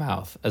out of my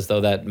mouth, as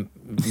though that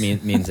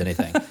means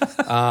anything.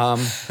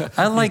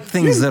 I like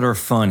things that are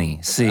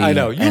funny. See, I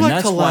know. You and like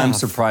that's to why I'm laugh.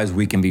 surprised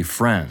we can be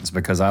friends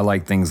because I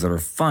like things that are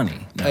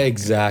funny. No.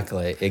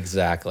 Exactly.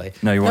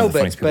 No, you're one of the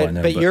funniest people I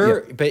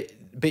know.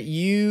 But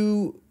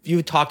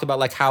you talked about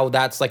like how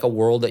that's like a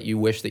world that you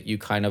wish that you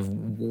kind of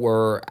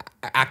were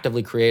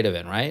actively creative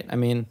in, right? I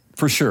mean,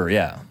 For sure,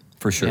 yeah,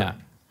 for sure. yeah.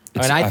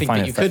 I think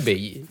find that you could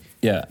be.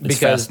 Yeah, it's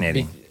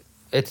fascinating.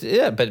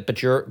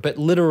 But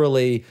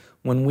literally,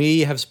 when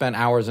we have spent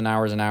hours and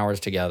hours and hours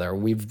together,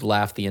 we've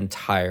laughed the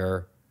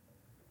entire.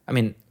 I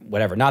mean,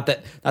 whatever. Not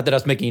that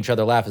us making each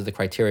other laugh is the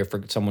criteria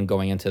for someone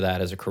going into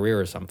that as a career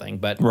or something.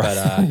 But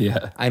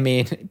Yeah. I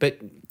mean,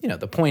 but you know,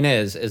 the point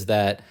is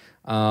that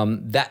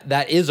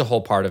that is a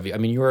whole part of you. I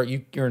mean, you're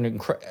an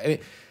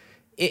incredible.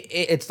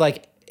 It's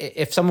like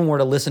if someone were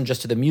to listen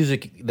just to the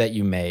music that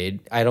you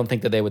made, I don't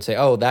think that they would say,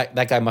 "Oh, that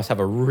guy must have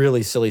a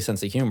really silly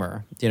sense of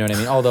humor." Do you know what I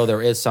mean? Although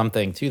there is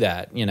something to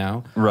that, you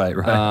know. Right.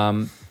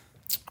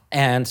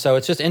 And so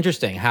it's just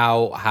interesting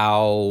how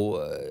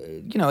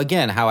you know,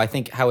 again, how I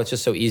think how it's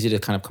just so easy to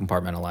kind of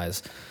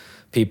compartmentalize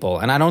people.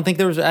 And I don't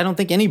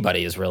think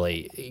anybody is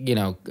really, you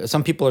know,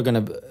 some people are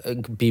going to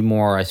be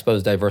more, I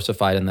suppose,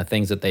 diversified in the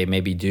things that they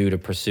maybe do to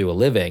pursue a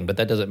living, but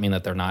that doesn't mean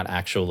that they're not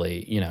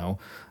actually, you know,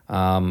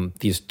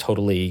 these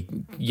totally,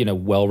 you know,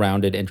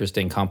 well-rounded,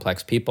 interesting,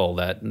 complex people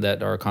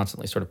that are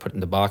constantly sort of put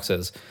into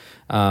boxes,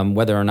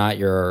 whether or not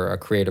you're a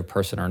creative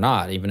person or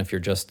not, even if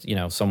you're just, you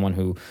know, someone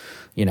who,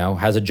 you know,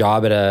 has a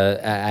job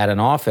at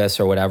an office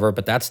or whatever,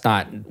 but that's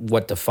not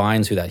what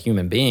defines who that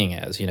human being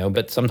is, you know.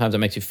 But sometimes it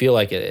makes you feel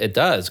like it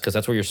does, because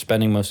that's where you're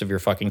spending most of your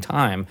fucking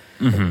time,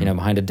 you know,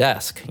 behind a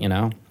desk, you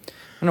know.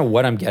 I don't know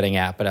what I'm getting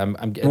at, but I'm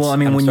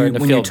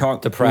when you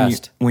talk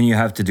depressed. When you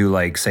have to do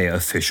like say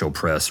official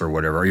press or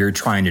whatever, or you're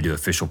trying to do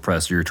official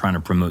press, or you're trying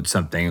to promote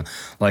something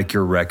like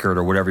your record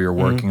or whatever you're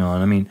working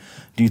on. I mean,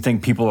 do you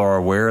think people are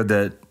aware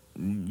that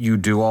you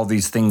do all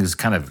these things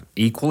kind of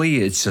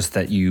equally? It's just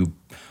that you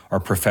are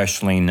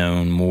professionally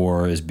known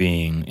more as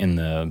being in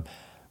the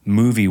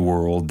movie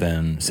world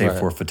than say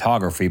for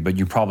photography, but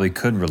you probably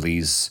could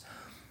release.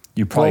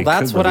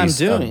 That's what I'm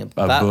doing.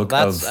 A book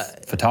of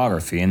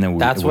photography, and then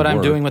that's what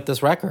I'm doing with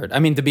this record. I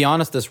mean, to be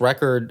honest, this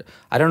record,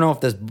 I don't know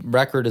if this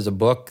record is a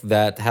book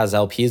that has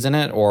LPs in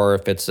it, or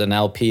if it's an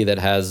LP that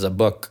has a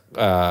book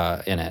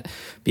in it,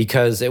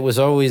 because it was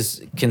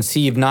always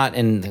conceived not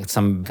in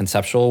some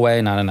conceptual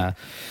way, not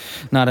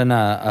in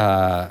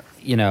a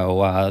you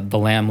know, the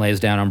lamb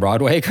lays down on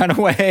Broadway kind of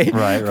way.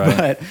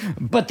 Right.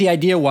 But the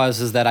idea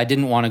is that I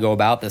didn't want to go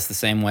about this the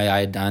same way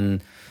I had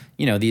done,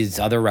 you know, these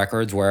other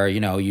records where,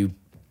 you know, you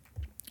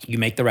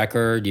make the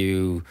record,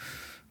 you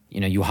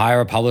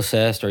hire a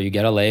publicist or you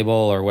get a label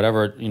or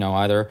whatever, you know,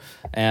 either.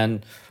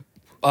 And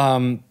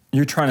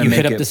you're trying to make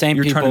hit up the same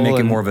you're people. Trying to make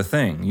it more of a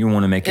thing. You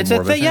want to make it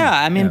more of a thing. Yeah,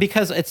 I mean,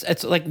 because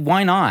it's like,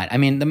 why not? I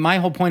mean, my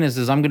whole point is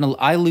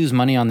I lose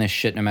money on this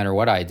shit no matter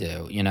what I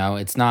do. You know,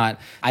 it's not.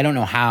 I don't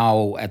know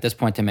how at this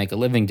point to make a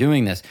living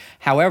doing this.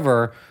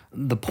 However,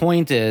 the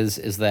point is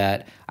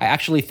that I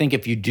actually think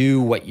if you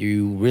do what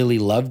you really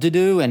love to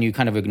do and you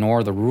kind of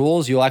ignore the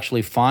rules, you'll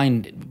actually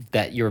find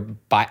that you're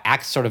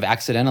sort of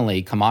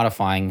accidentally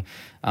commodifying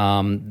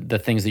the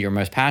things that you're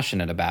most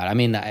passionate about. I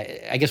mean,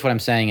 I guess what I'm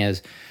saying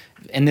is,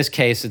 in this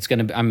case,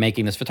 I'm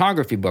making this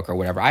photography book or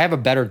whatever. I have a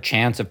better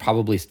chance of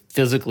probably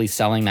physically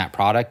selling that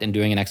product and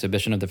doing an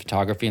exhibition of the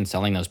photography and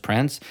selling those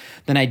prints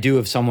than I do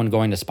of someone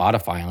going to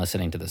Spotify and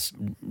listening to this,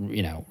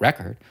 you know,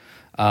 record.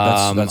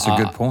 That's a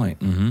good point.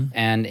 Mm-hmm.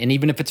 And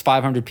even if it's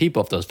 500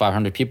 people, if those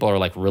 500 people are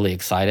like really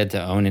excited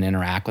to own and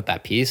interact with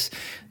that piece,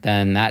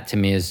 then that to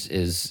me is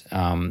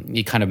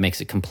it kind of makes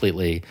it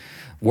completely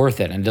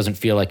worth it, and it doesn't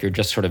feel like you're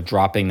just sort of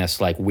dropping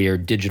this like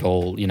weird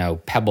digital, you know,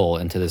 pebble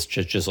into this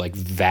just like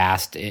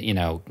vast, you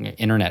know,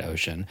 internet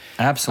ocean.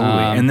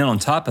 Absolutely. And then on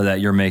top of that,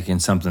 you're making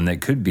something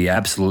that could be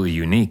absolutely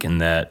unique in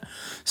that,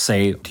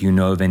 say, do you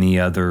know of any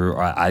other,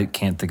 I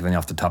can't think of any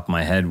off the top of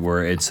my head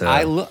where it's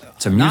a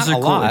musical, not a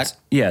lot.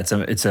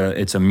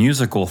 It's a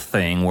musical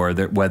thing where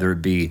whether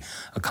it be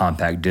a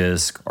compact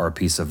disc or a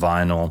piece of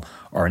vinyl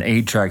or an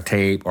 8-track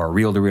tape or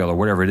reel-to-reel or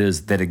whatever it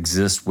is that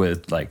exists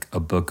with like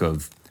a book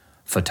of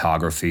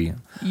photography.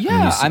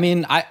 Yeah, I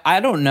mean, I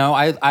don't know.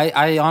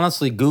 I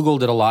honestly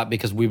Googled it a lot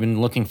because we've been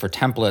looking for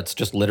templates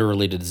just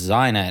literally to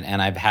design it,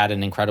 and I've had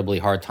an incredibly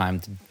hard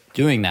time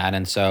doing that.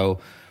 And so,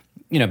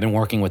 I've been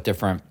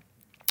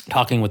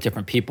talking with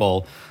different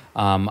people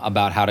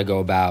about how to go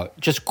about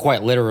just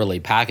quite literally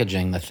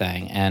packaging the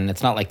thing. And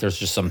it's not like there's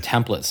just some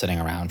template sitting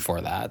around for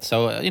that.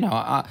 So,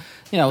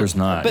 There's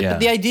not, But yeah.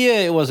 the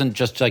idea, it wasn't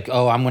just like,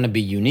 oh, I'm going to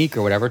be unique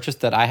or whatever. It's just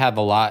that I have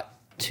a lot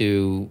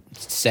to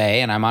say,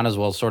 and I might as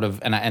well sort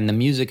of, and the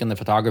music and the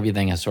photography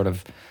thing is sort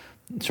of,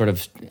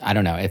 I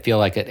don't know. I feel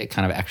like it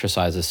kind of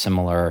exercises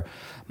similar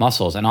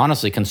muscles, and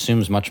honestly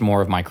consumes much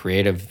more of my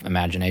creative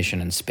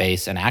imagination and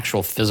space and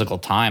actual physical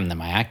time than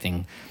my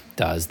acting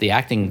does. The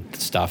acting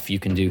stuff you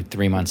can do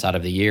 3 months out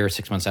of the year,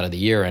 6 months out of the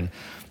year, and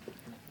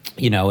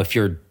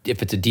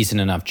if it's a decent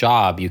enough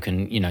job, you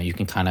can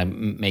kind of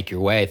make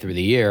your way through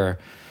the year.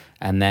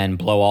 And then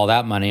blow all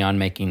that money on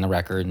making the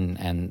record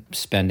and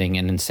spending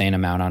an insane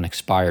amount on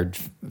expired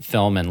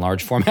film and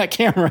large format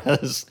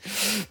cameras.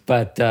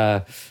 But,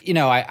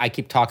 I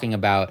keep talking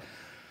about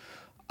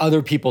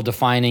other people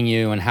defining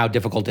you and how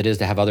difficult it is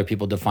to have other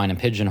people define and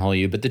pigeonhole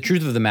you. But the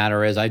truth of the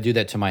matter is I do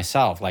that to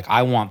myself. Like,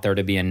 I want there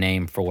to be a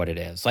name for what it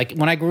is. Like,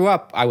 when I grew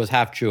up, I was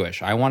half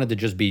Jewish. I wanted to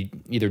just be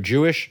either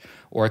Jewish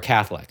or a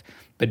Catholic.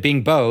 But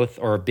being both,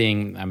 or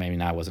being, I mean,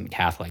 I wasn't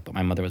Catholic, but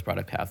my mother was brought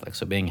up Catholic.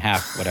 So being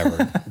half,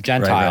 whatever,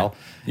 Gentile Right.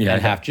 Yeah,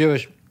 and half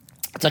Jewish,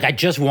 it's like I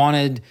just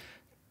wanted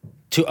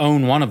to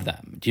own one of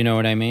them. Do you know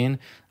what I mean?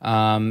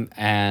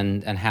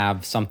 And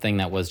have something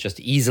that was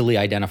just easily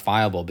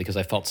identifiable, because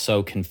I felt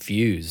so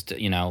confused.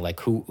 Like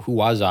who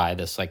was I?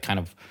 This like kind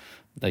of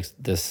like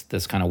this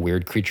kind of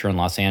weird creature in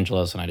Los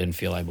Angeles, and I didn't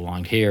feel I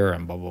belonged here,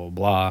 and blah blah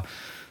blah.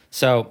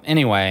 So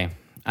anyway,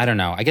 I don't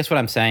know. I guess what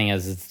I'm saying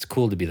is it's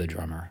cool to be the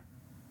drummer.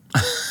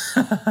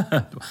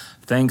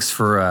 Thanks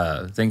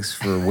for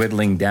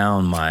whittling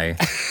down my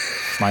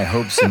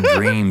hopes and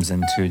dreams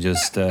into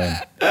just when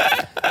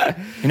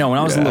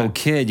I was a little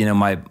kid,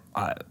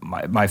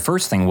 my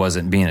first thing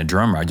wasn't being a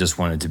drummer. I just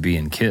wanted to be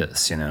in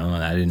Kiss, and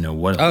I didn't know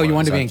what. Oh, you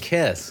wanted to be in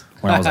Kiss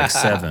when I was like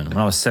 7. When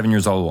I was 7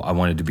 years old, I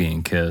wanted to be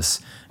in Kiss,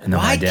 and then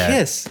Why my dad.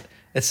 Kiss?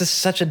 It's just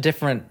such a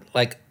different,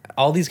 like,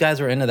 all these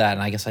guys were into that,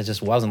 and I guess I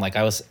just wasn't. Like,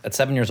 I was at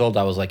 7 years old.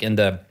 I was like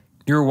into.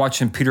 You were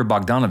watching Peter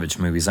Bogdanovich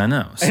movies, I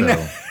know.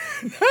 So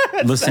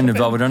listening to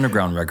Velvet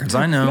Underground records,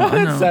 I know.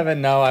 At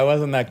 7, no, I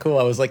wasn't that cool.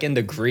 I was like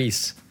into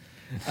Grease.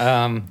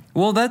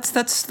 Well, that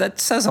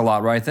says a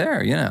lot right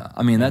there. Yeah,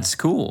 I mean that's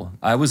cool.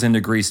 I was into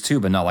Grease too,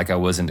 but not like I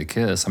was into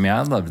Kiss. I mean,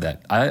 I loved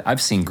that.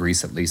 I've seen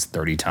Grease at least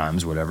 30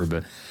 times, whatever.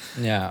 But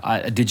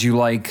yeah, did you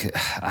like?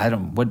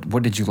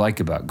 What did you like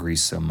about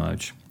Grease so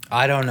much?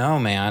 I don't know,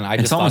 man. I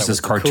just It's almost thought it was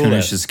as the cartoonish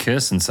coolest. as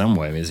Kiss in some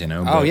ways,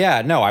 Oh but-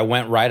 yeah, no, I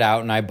went right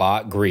out and I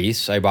bought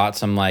Grease. I bought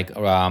some like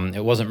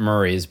it wasn't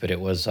Murray's, but it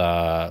was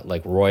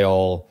like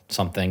Royal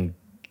something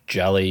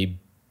jelly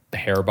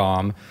hair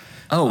bomb.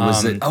 Oh,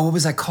 was it? Oh, what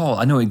was that called?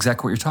 I know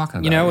exactly what you're talking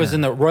about. It was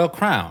in the Royal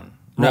Crown.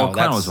 Royal No, Crown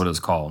that's- was what it was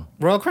called.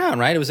 Royal Crown,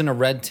 right? It was in a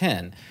red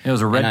tin. It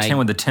was a red And tin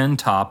with a tin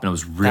top, and it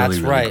was really, That's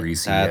really right.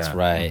 greasy. That's yeah.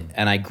 right.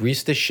 And I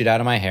greased the shit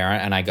out of my hair,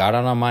 and I got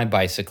on my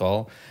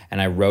bicycle,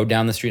 and I rode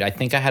down the street. I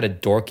think I had a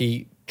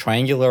dorky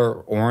triangular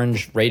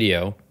orange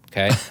radio,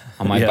 okay,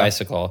 on my Yeah.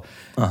 bicycle.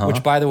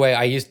 Which, by the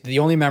way, the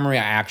only memory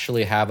I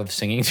actually have of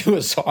singing to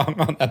a song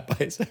on that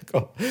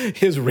bicycle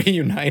is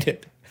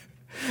Reunited.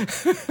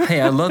 Hey,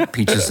 I love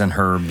Peaches and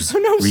Herbs.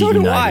 No, so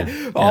do I.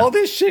 Reunited. All Yeah.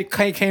 this shit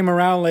came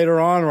around later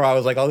on where I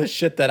was like, all this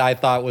shit that I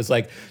thought was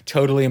like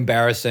totally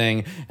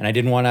embarrassing, and I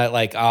didn't want to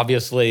like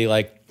obviously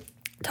like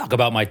talk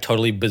about my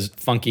totally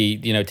funky,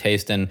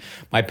 taste in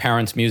my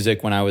parents'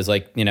 music when I was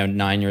like,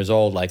 9 years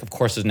old. Like, of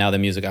course, is now the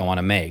music I want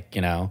to make,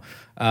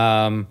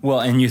 Well,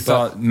 and you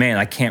thought, man,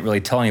 I can't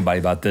really tell anybody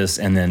about this,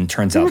 and then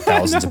turns out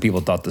thousands of people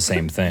thought the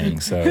same thing.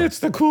 So, It's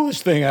the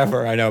coolest thing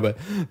ever. I know, but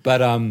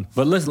let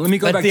me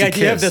go But back the to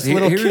idea of Kiss. this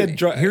little kid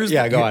go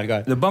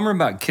on. The bummer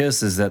about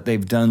Kiss is that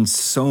they've done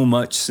so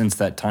much since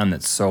that time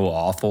that's so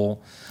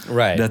awful.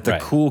 Right, That the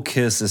right. cool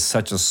Kiss is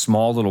such a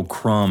small little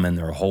crumb in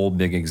their whole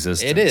big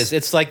existence. It is.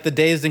 It's like the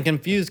Dazed and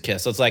Confused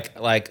Kiss. It's like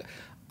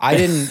I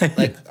didn't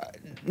like.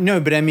 No,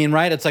 but I mean,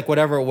 right? It's like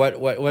whatever.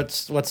 What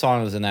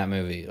song was in that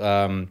movie?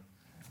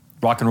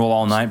 Rock and Roll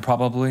All Night,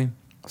 probably.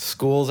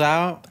 School's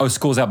Out. Oh,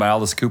 School's Out by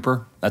Alice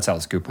Cooper. That's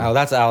Alice Cooper. Oh,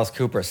 that's Alice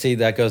Cooper. See,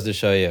 that goes to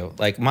show you.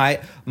 Like my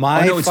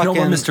Oh, no, it's fucking,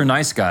 No More Mr.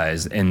 Nice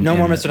Guys. And No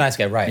More and- Mr. Nice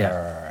Guy. Right.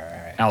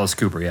 Yeah. Right. Alice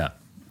Cooper, yeah.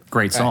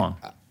 Great song.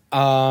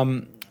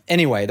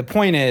 Anyway, the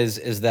point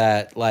is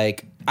that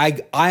like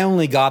I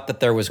only got that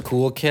there was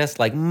cool Kiss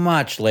like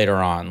much later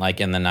on, like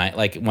in the night,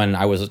 like when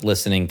I was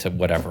listening to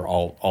whatever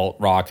alt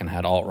rock and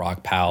had alt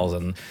rock pals,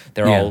 and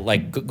they're Yeah. all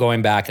like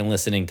going back and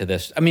listening to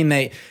this. I mean,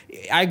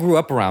 I grew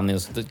up around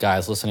these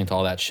guys listening to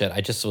all that shit.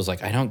 I just was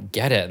like, I don't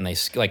get it, and they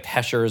like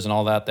Heschers and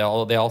all that. They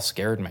all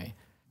scared me.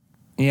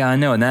 Yeah, I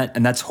know, and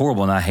that's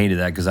horrible, and I hated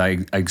that because I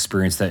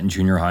experienced that in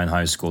junior high and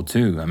high school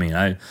too. I mean,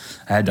 I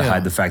had to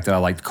hide the fact that I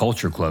liked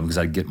Culture Club because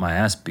I'd get my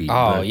ass beat.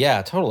 Oh but,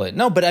 yeah, totally.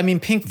 No, but I mean,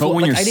 Pink Floyd. But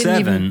when like, you're I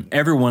didn't 7, even,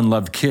 everyone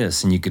loved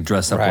Kiss, and you could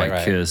dress up Right, like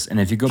right. Kiss. And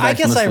if you go back, I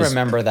guess and I listen to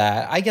remember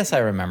that. I guess I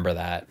remember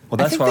that. Well,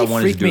 that's I think why I they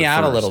wanted to freaked do me it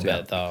out a first, little yeah.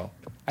 bit, though.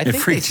 I It think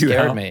they freaked you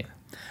scared out? me.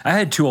 I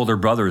had 2 older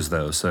brothers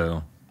though,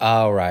 so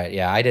Oh right,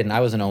 yeah. I didn't. I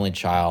was an only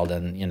child,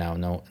 and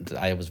no,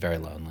 I was very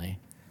lonely.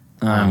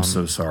 I'm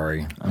so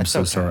sorry. I'm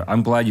so okay. sorry.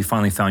 I'm glad you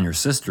finally found your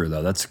sister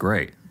though. That's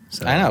great.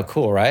 So, I know,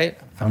 cool, right?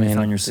 Finally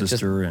found your it just-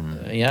 sister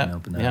and yeah, can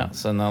open that yeah. up.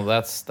 So no,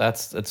 that's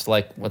it's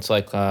like we're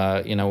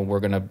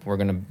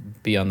gonna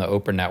be on the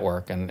Oprah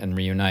network and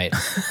reunite.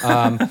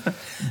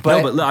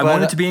 But I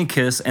wanted to be in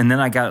Kiss, and then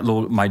I got a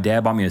little. My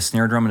dad bought me a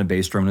snare drum and a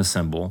bass drum and a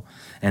cymbal.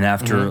 And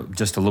after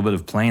just a little bit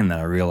of playing that,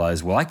 I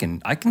realized, well, I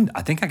think I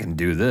can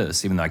do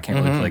this, even though I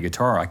can't really play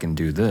guitar. I can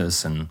do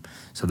this, and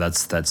so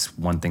that's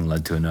one thing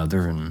led to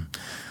another, and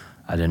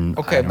I didn't.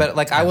 Okay, but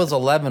like I was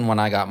 11 when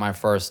I got my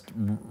first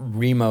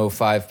Remo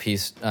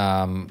 5-piece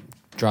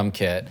drum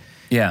kit.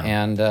 Yeah.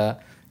 And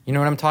you know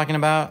what I'm talking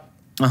about?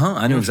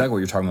 I knew exactly what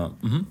you're talking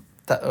about. Mm-hmm.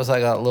 That was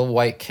like a little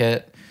white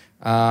kit.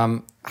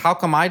 How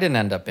come I didn't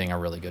end up being a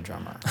really good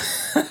drummer?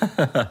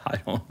 I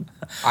don't.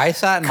 I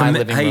sat in my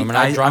living room and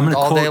I drummed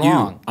all day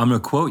long. I'm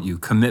going to quote you: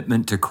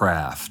 commitment to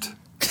craft.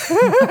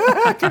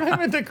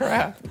 Commitment to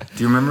craft.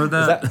 Do you remember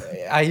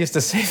that? I used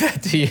to say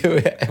that to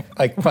you,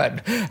 like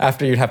what?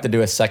 After you'd have to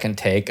do a second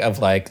take of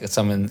like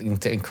some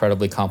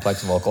incredibly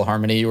complex vocal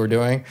harmony you were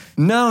doing.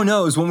 No,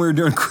 it was when we were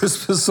doing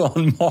Christmas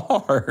on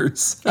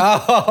Mars.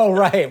 Oh,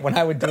 right. When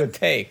I would do a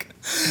take.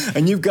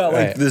 And you've got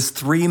like Right. this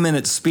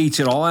 3-minute speech,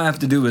 and all I have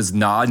to do is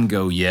nod and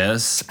go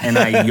yes, and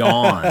I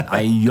yawn.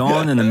 I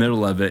yawn in the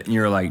middle of it, and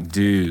you're like,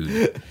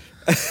 dude.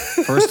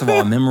 First of all,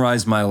 I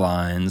memorized my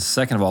lines.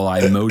 Second of all,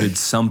 I emoted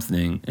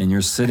something, and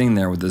you're sitting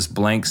there with this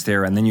blank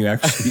stare, and then you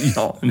actually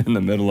yawn in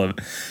the middle of it.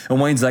 And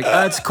Wayne's like,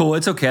 "Oh, it's cool,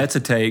 it's okay, it's a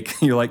take."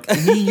 You're like,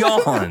 he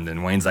yawned,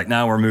 and Wayne's like,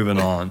 "Now we're moving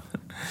on."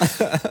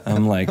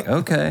 I'm like,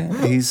 okay,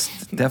 he's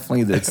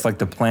definitely. It's like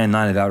the Plan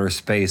 9 of outer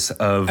space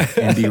of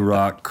indie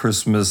rock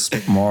Christmas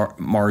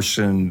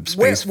Martian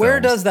space.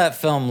 Where films. does that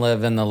film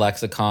live in the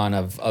lexicon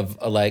of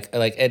like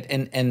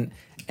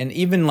and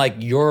even like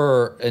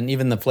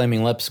even the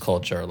Flaming Lips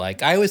culture?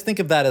 Like I always think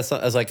of that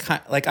as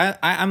like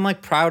I'm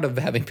like proud of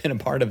having been a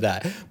part of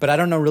that, but I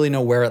don't really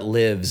know where it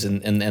lives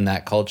in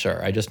that culture.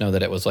 I just know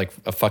that it was like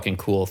a fucking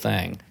cool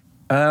thing.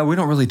 We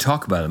don't really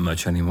talk about it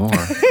much anymore.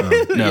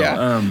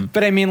 No.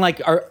 But I mean,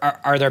 like,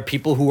 are there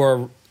people who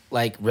are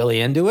like really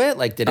into it?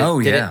 Like, did it? Oh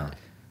did yeah. It,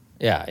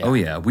 yeah. Oh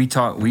yeah.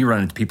 We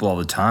run into people all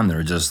the time that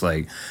are just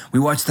like, we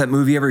watch that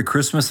movie every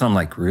Christmas, and I'm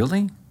like,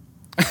 really?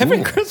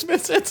 Every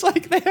Christmas, it's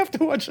like they have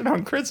to watch it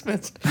on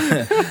Christmas.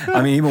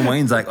 I mean, even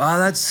Wayne's like, oh,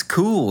 that's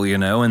cool, you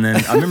know? And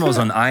then I remember I was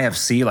on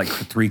IFC like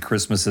 3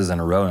 Christmases in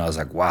a row, and I was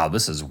like, wow,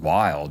 this is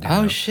wild. You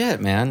Oh know? shit,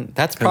 man!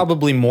 That's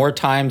probably more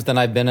times than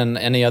I've been in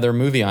any other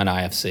movie on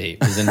IFC.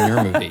 Was in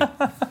your movie.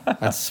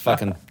 That's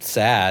fucking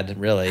sad,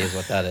 really, is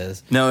what that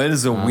is. No, it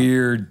is a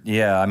weird,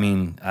 yeah, I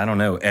mean, I don't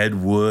know,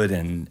 Ed Wood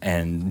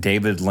and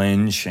David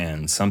Lynch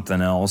and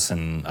something else,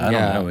 and I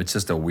don't know, it's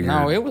just a weird.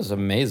 No, it was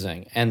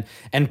amazing, and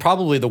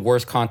probably the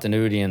worst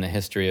continuity in the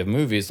history of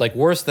movies. Like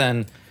worse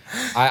than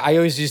I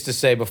always used to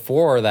say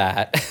before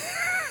that.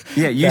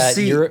 Yeah,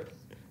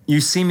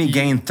 you see me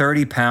gain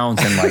 30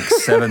 pounds in like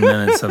 7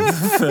 minutes of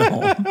the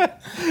film.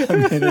 I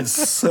mean, it's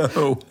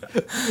so,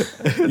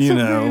 you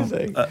know,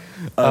 amazing. I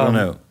don't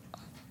know.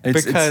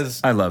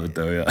 Because I love it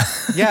though, yeah.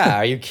 Yeah,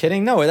 are you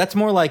kidding? No, that's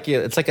more like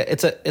it's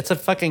a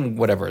fucking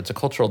whatever. It's a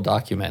cultural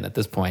document at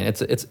this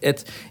point. It's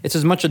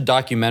as much a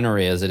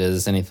documentary as it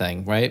is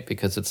anything, right?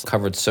 Because it's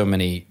covered so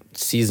many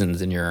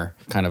seasons in your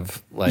kind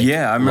of like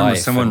Yeah, I remember life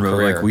someone and wrote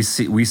career.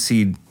 like we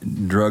see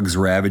drugs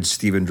ravage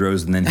Stephen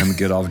Drozd and then him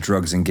get off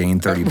drugs and gain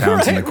 30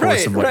 pounds in the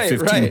course of like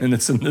 15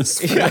 minutes in this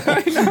film. Yeah,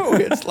 I know.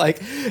 It's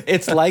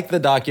like the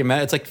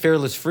document. It's like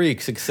Fearless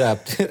Freaks,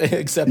 except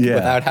Yeah.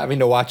 without having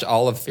to watch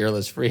all of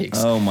Fearless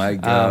Freaks. Oh my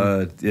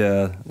god,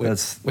 yeah,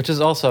 that's. Which is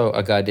also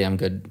a goddamn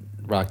good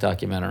rock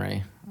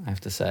documentary, I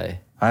have to say.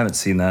 I haven't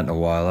seen that in a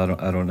while.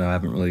 I don't know. I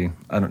haven't really.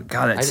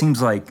 God, it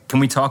seems like. Can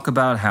we talk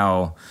about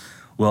how?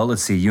 Well,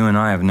 let's see. You and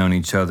I have known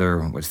each other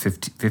what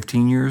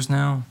 15 years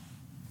now.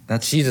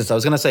 That's Jesus, I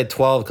was gonna say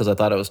 12 because I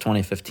thought it was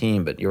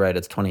 2015, but you're right,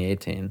 it's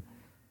 2018.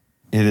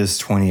 It is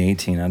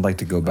 2018. I'd like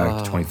to go back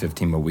to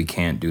 2015, but we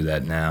can't do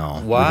that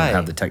now. Why? We don't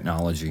have the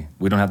technology.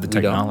 We don't have the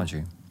don't?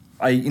 technology.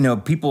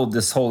 People,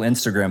 this whole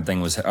Instagram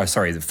thing was, the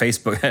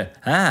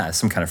Facebook,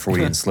 some kind of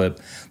Freudian slip.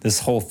 This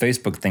whole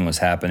Facebook thing was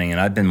happening, and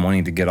I've been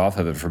wanting to get off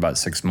of it for about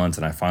 6 months,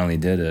 and I finally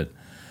did it.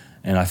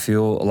 And I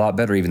feel a lot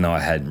better, even though I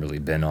hadn't really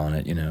been on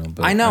it, you know.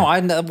 But I know.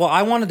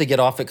 I wanted to get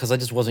off it because I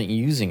just wasn't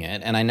using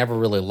it, and I never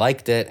really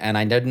liked it, and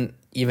I didn't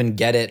even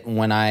get it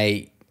when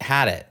I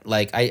had it.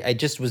 Like I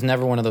just was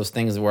never one of those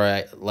things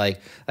where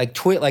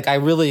I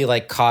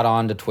really caught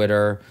on to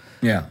Twitter.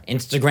 Yeah.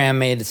 Instagram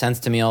made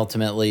sense to me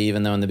ultimately,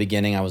 even though in the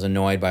beginning I was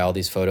annoyed by all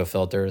these photo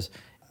filters.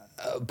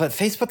 but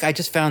Facebook I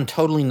just found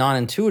totally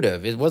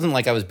non-intuitive. It wasn't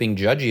like I was being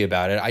judgy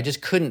about it. I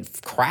just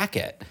couldn't crack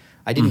it.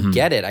 I didn't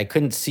get it. I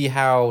couldn't see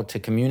how to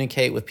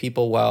communicate with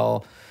people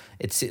well.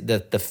 It's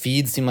the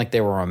feeds seemed like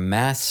they were a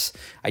mess.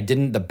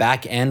 The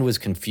back end was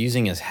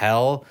confusing as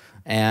hell.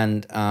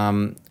 And it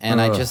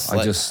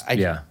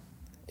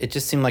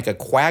just seemed like a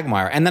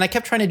quagmire. And then I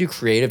kept trying to do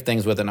creative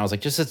things with it, and I was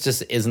like, it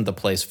just isn't the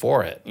place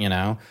for it, you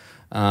know?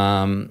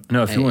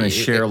 No, if you want to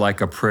share like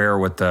a prayer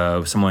with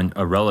someone,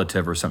 a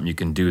relative or something, you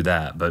can do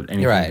that. But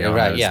anything beyond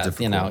that is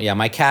difficult.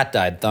 My cat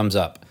died, thumbs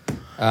up.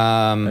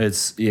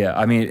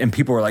 And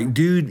people are like,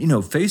 dude,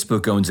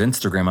 Facebook owns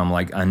Instagram. I'm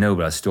like, I know,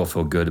 but I still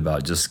feel good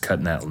about just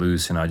cutting that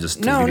loose, and I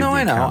just I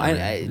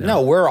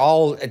know. We're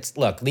all.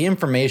 Look, the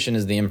information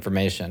is the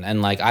information,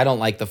 and like I don't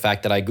like the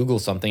fact that I Google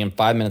something and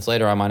 5 minutes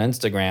later I'm on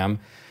Instagram,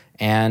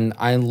 and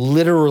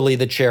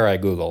the chair I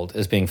Googled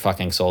is being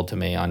fucking sold to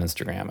me on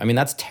Instagram. I mean,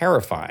 that's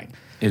terrifying.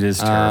 It is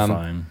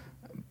terrifying.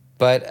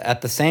 But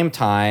at the same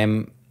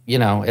time,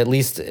 at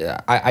least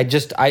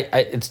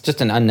it's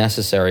just an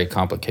unnecessary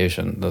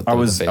complication. I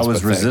was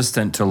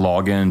resistant to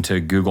log into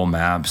Google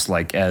Maps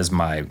like as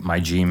my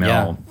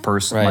Gmail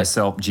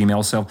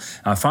Gmail self.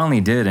 And I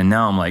finally did, and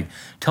now I'm like,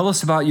 tell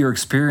us about your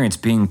experience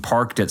being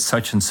parked at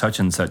such and such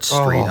and such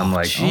street. I'm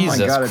like, Jesus oh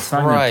my God, it's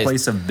not even a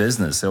place of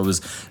business. I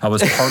was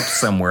parked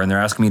somewhere, and they're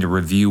asking me to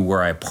review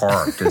where I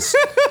parked. It's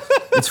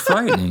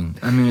frightening.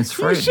 I mean, it's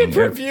frightening. You should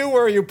review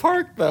where you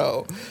parked,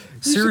 though.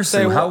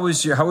 Seriously, how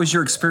was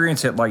your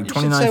experience at like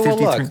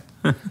 2953?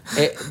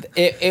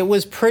 It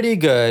was pretty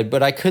good,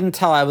 but I couldn't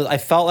tell. I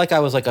felt like I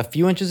was like a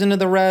few inches into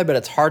the red, but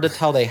it's hard to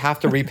tell. They have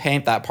to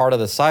repaint that part of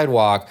the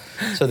sidewalk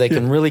so they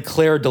can really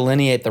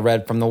delineate the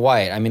red from the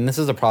white. I mean, this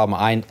is a problem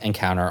I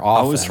encounter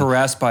often. I was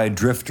harassed by a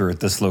drifter at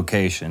this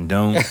location.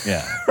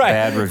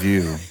 Bad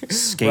review,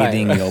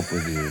 scathing Yelp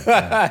review.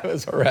 I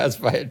was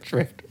harassed by a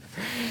drifter.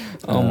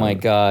 Oh my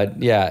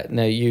God! Yeah,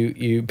 no,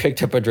 you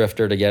picked up a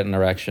drifter to get an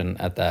erection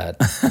at that.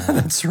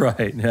 That's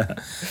right. Yeah.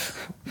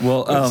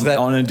 Well,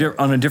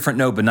 on a different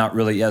note, but not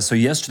really. Yeah. So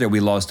yesterday we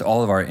lost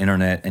all of our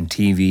internet and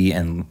TV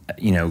and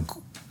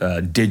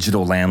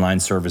digital landline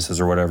services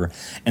or whatever,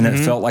 and it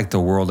felt like the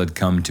world had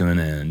come to an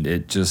end.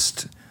 It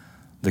just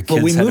the kids.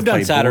 Well, we had moved to play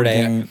on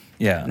Saturday. board game.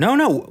 Yeah.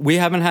 No, we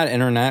haven't had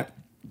internet.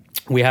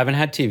 We haven't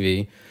had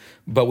TV.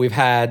 But we've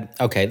had,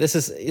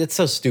 it's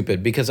so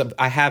stupid because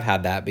I have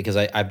had that because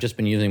I've just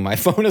been using my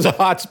phone as a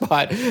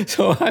hotspot.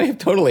 So I've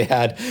totally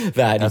had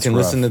that. That's you can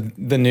rough. listen to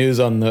the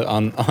news on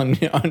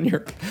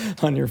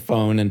your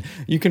phone, and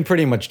you can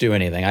pretty much do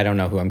anything. I don't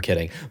know who I'm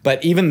kidding.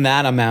 But even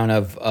that amount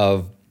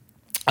of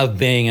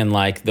being in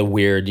like the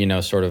weird,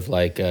 sort of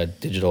like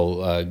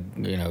digital,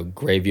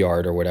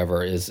 graveyard or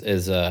whatever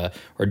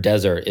or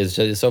desert is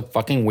just so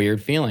fucking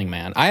weird feeling,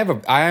 man. I have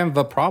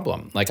a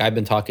problem. Like I've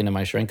been talking to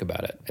my shrink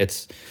about it.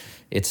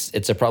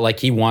 It's a problem. Like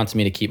he wants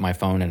me to keep my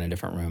phone in a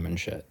different room and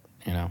shit.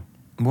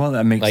 Well,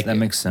 that makes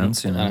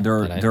sense. There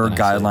are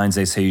guidelines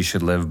they say you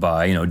should live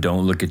by.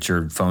 Don't look at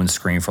your phone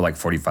screen for like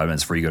 45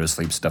 minutes before you go to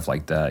sleep. Stuff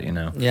like that.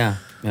 Yeah.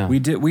 We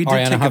did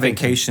take a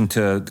vacation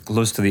to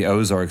close to the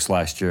Ozarks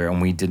last year,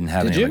 and we didn't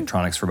have any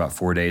electronics for about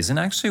 4 days. And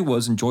actually, it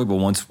was enjoyable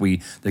once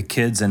the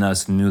kids and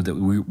us knew that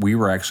we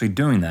were actually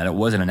doing that. It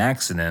wasn't an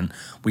accident.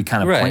 We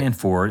kind of planned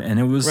for it, and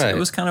it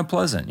was kind of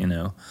pleasant.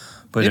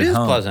 But it is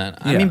pleasant.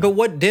 Yeah. I mean, but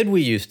what did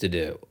we used to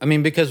do? I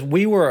mean, because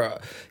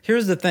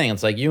here's the thing.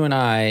 It's like you and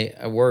I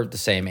were the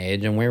same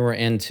age, and we were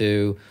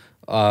into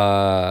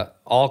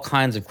all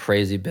kinds of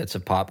crazy bits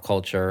of pop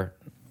culture,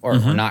 or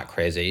not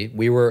crazy.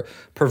 We were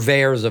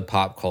purveyors of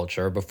pop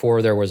culture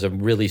before there was a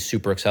really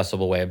super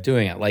accessible way of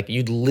doing it. Like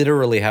you'd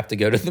literally have to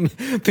go to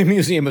the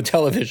Museum of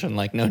Television,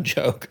 like no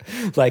joke.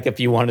 Like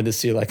if you wanted to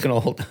see like an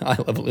old I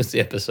Love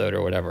Lucy episode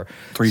or whatever.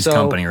 Three's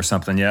Company or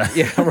something, yeah.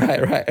 Yeah,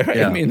 right.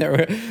 Yeah. I mean, there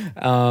were,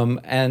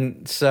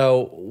 and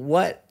so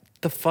what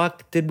the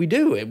fuck did we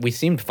do? We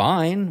seemed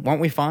fine,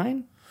 weren't we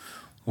fine?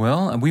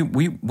 Well,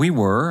 we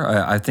were.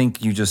 I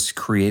think you just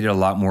created a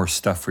lot more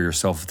stuff for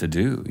yourself to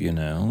do.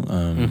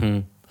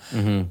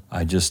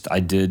 I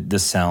did.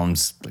 This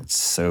sounds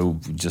so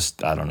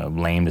just, I don't know,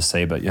 lame to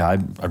say, but yeah, I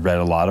read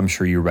a lot. I'm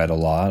sure you read a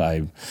lot.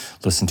 I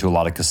listened to a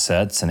lot of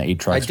cassettes and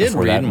 8-tracks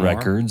before that, and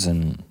records.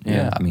 And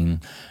I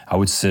mean, I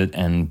would sit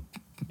and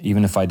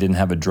even if I didn't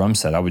have a drum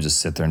set, I would just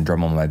sit there and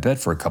drum on my bed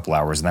for a couple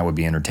hours, and that would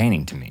be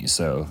entertaining to me.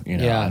 So,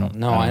 I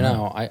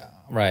know.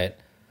 Right.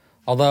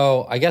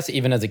 Although I guess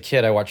even as a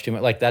kid, I watched too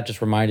much. Like that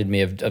just reminded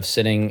me of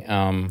sitting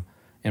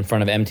in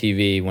front of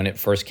MTV when it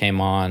first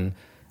came on,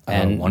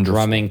 and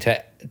drumming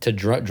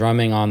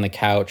drumming on the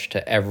couch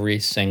to every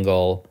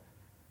single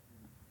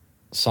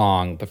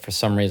song. But for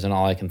some reason,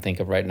 all I can think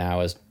of right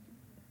now is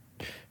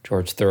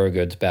George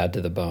Thorogood's "Bad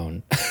to the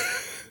Bone."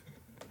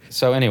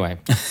 So anyway,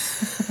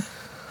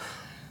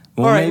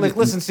 well, all right.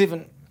 Listen,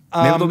 Stephen.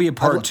 Maybe there'll be a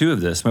part 2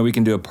 of this. Maybe we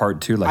can do a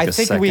part 2, like I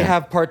think we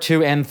have part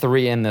 2 and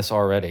 3 in this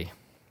already.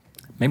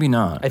 Maybe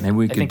not. Maybe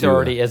we could. I think there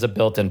already is a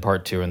built-in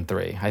part 2 and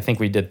 3. I think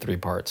we did 3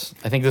 parts.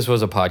 I think this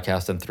was a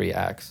podcast in 3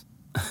 acts.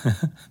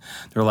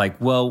 They're like,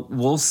 well,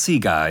 we'll see,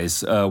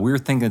 guys. We're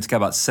thinking it's got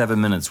about 7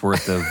 minutes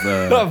worth of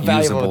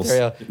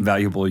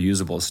valuable,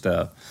 usable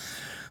stuff.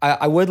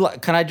 I would.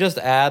 Can I just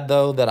add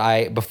though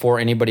that before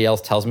anybody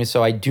else tells me,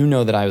 so I do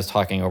know that I was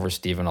talking over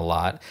Steven a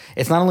lot.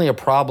 It's not only a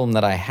problem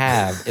that I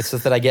have; it's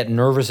just that I get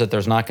nervous that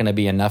there's not going to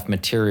be enough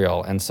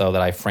material, and so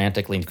that I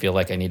frantically feel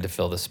like I need to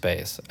fill the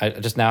space.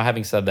 Just now,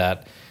 having said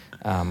that,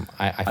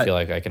 I feel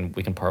like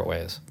we can part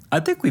ways. I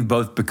think we've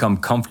both become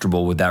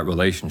comfortable with that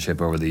relationship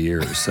over the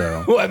years.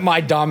 So, What, my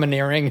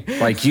domineering?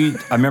 like I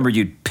remember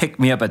you'd pick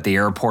me up at the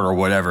airport or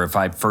whatever if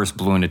I first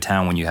blew into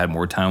town when you had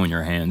more time on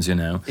your hands, you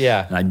know.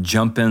 Yeah. And I'd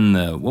jump in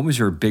what was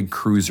your big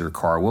cruiser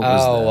car? What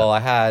was that? Oh well, I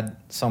had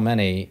so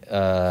many.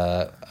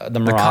 The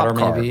Marauder, cop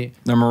car. maybe.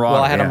 The Marauder.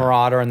 Well, I had yeah. a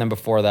Marauder, and then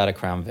before that, a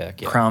Crown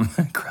Vic. Yeah.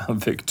 Crown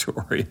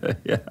Victoria,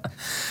 yeah.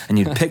 And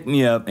you'd pick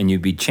me up, and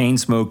you'd be chain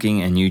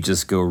smoking, and you'd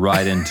just go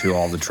right into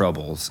all the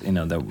troubles, you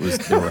know, that were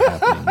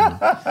happening.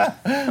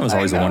 That was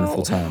always a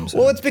wonderful time. So.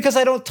 Well, it's because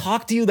I don't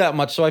talk to you that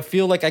much, so I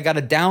feel like I got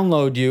to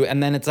download you,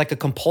 and then it's like a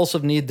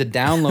compulsive need to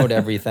download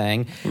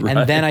everything, Right.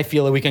 and then I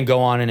feel like we can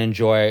go on and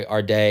enjoy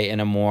our day in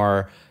a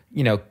more,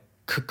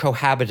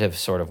 cohabitative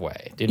sort of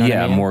way. Do you know what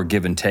I mean? More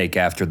give and take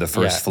after the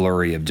first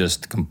flurry of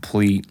just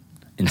complete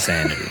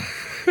insanity.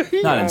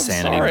 Not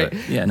insanity, sorry.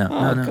 but yeah, no.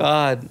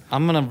 God,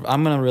 I'm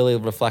gonna really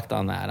reflect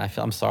on that.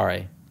 I'm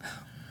sorry.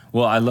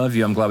 Well, I love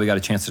you. I'm glad we got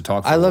a chance to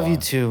talk. For I a love while. you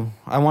too.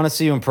 I want to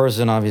see you in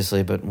person,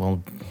 obviously, but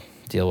we'll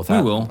deal with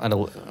that. We will. at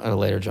a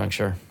later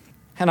juncture.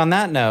 And on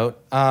that note,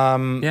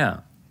 Yeah.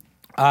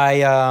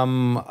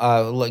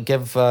 I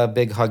give a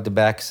big hug to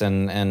Bex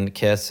and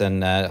kiss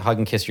and hug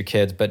and kiss your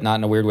kids, but not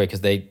in a weird way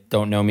because they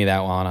don't know me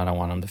that well and I don't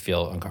want them to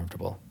feel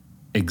uncomfortable.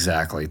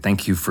 Exactly.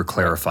 Thank you for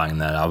clarifying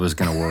that. I was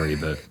going to worry,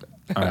 but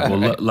all right.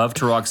 Well, love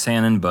to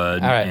Roxanne and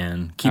Bud, All right.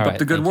 and keep All up right.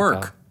 the good Thank you,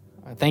 work.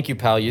 pal. Thank you,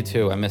 pal. You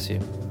too. I miss you.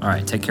 All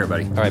right. Take care,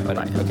 buddy. All right,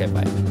 buddy. Okay,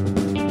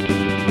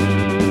 bye.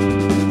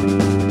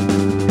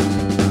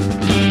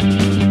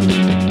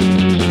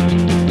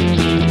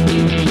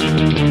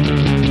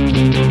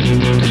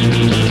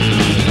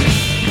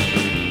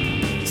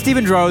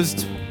 Stephen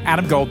Drozd,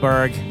 Adam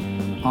Goldberg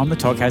on the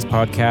Talkhouse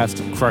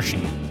podcast,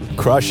 crushing it.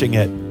 Crushing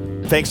it.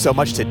 Thanks so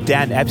much to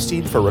Dan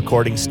Epstein for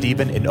recording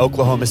Steven in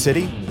Oklahoma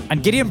City.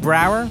 And Gideon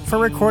Brower for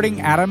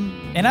recording Adam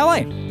in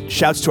LA.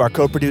 Shouts to our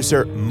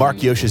co-producer, Mark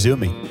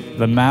Yoshizumi.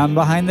 The man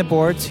behind the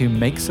boards who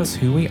makes us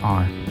who we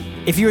are.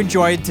 If you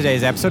enjoyed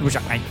today's episode, which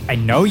I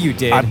know you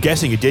did. I'm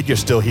guessing you did. You're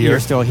still here. You're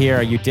still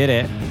here. You did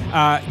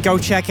it. Go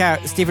check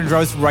out Stephen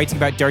Drozd writing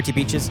about dirty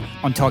beaches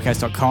on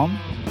talkhouse.com.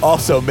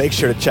 Also, make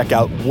sure to check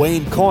out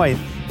Wayne Coyne,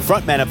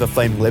 frontman of the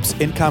Flaming Lips,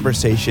 in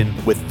conversation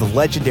with the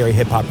legendary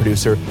hip-hop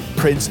producer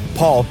Prince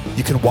Paul.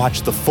 You can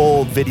watch the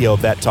full video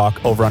of that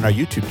talk over on our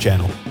YouTube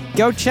channel.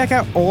 Go check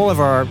out all of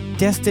our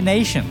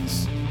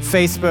destinations.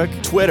 Facebook,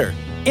 Twitter.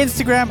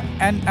 Instagram,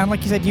 and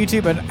like you said,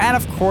 YouTube, and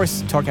of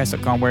course,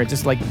 talkhouse.com, where it's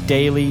just like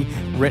daily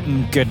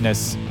written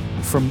goodness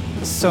from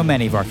so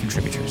many of our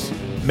contributors.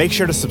 Make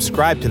sure to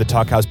subscribe to the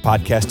Talkhouse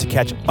podcast to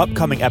catch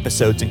upcoming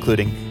episodes,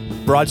 including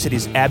Broad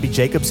City's Abby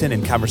Jacobson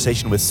in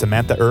conversation with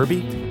Samantha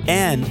Irby,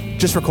 and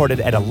just recorded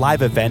at a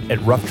live event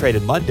at Rough Trade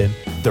in London,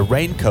 the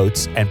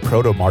Raincoats and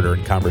Proto-Martyr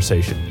in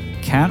conversation.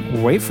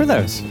 Can't wait for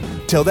those.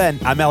 Till then,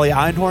 I'm Elliot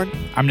Einhorn.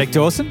 I'm Nick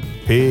Dawson.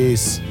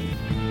 Peace.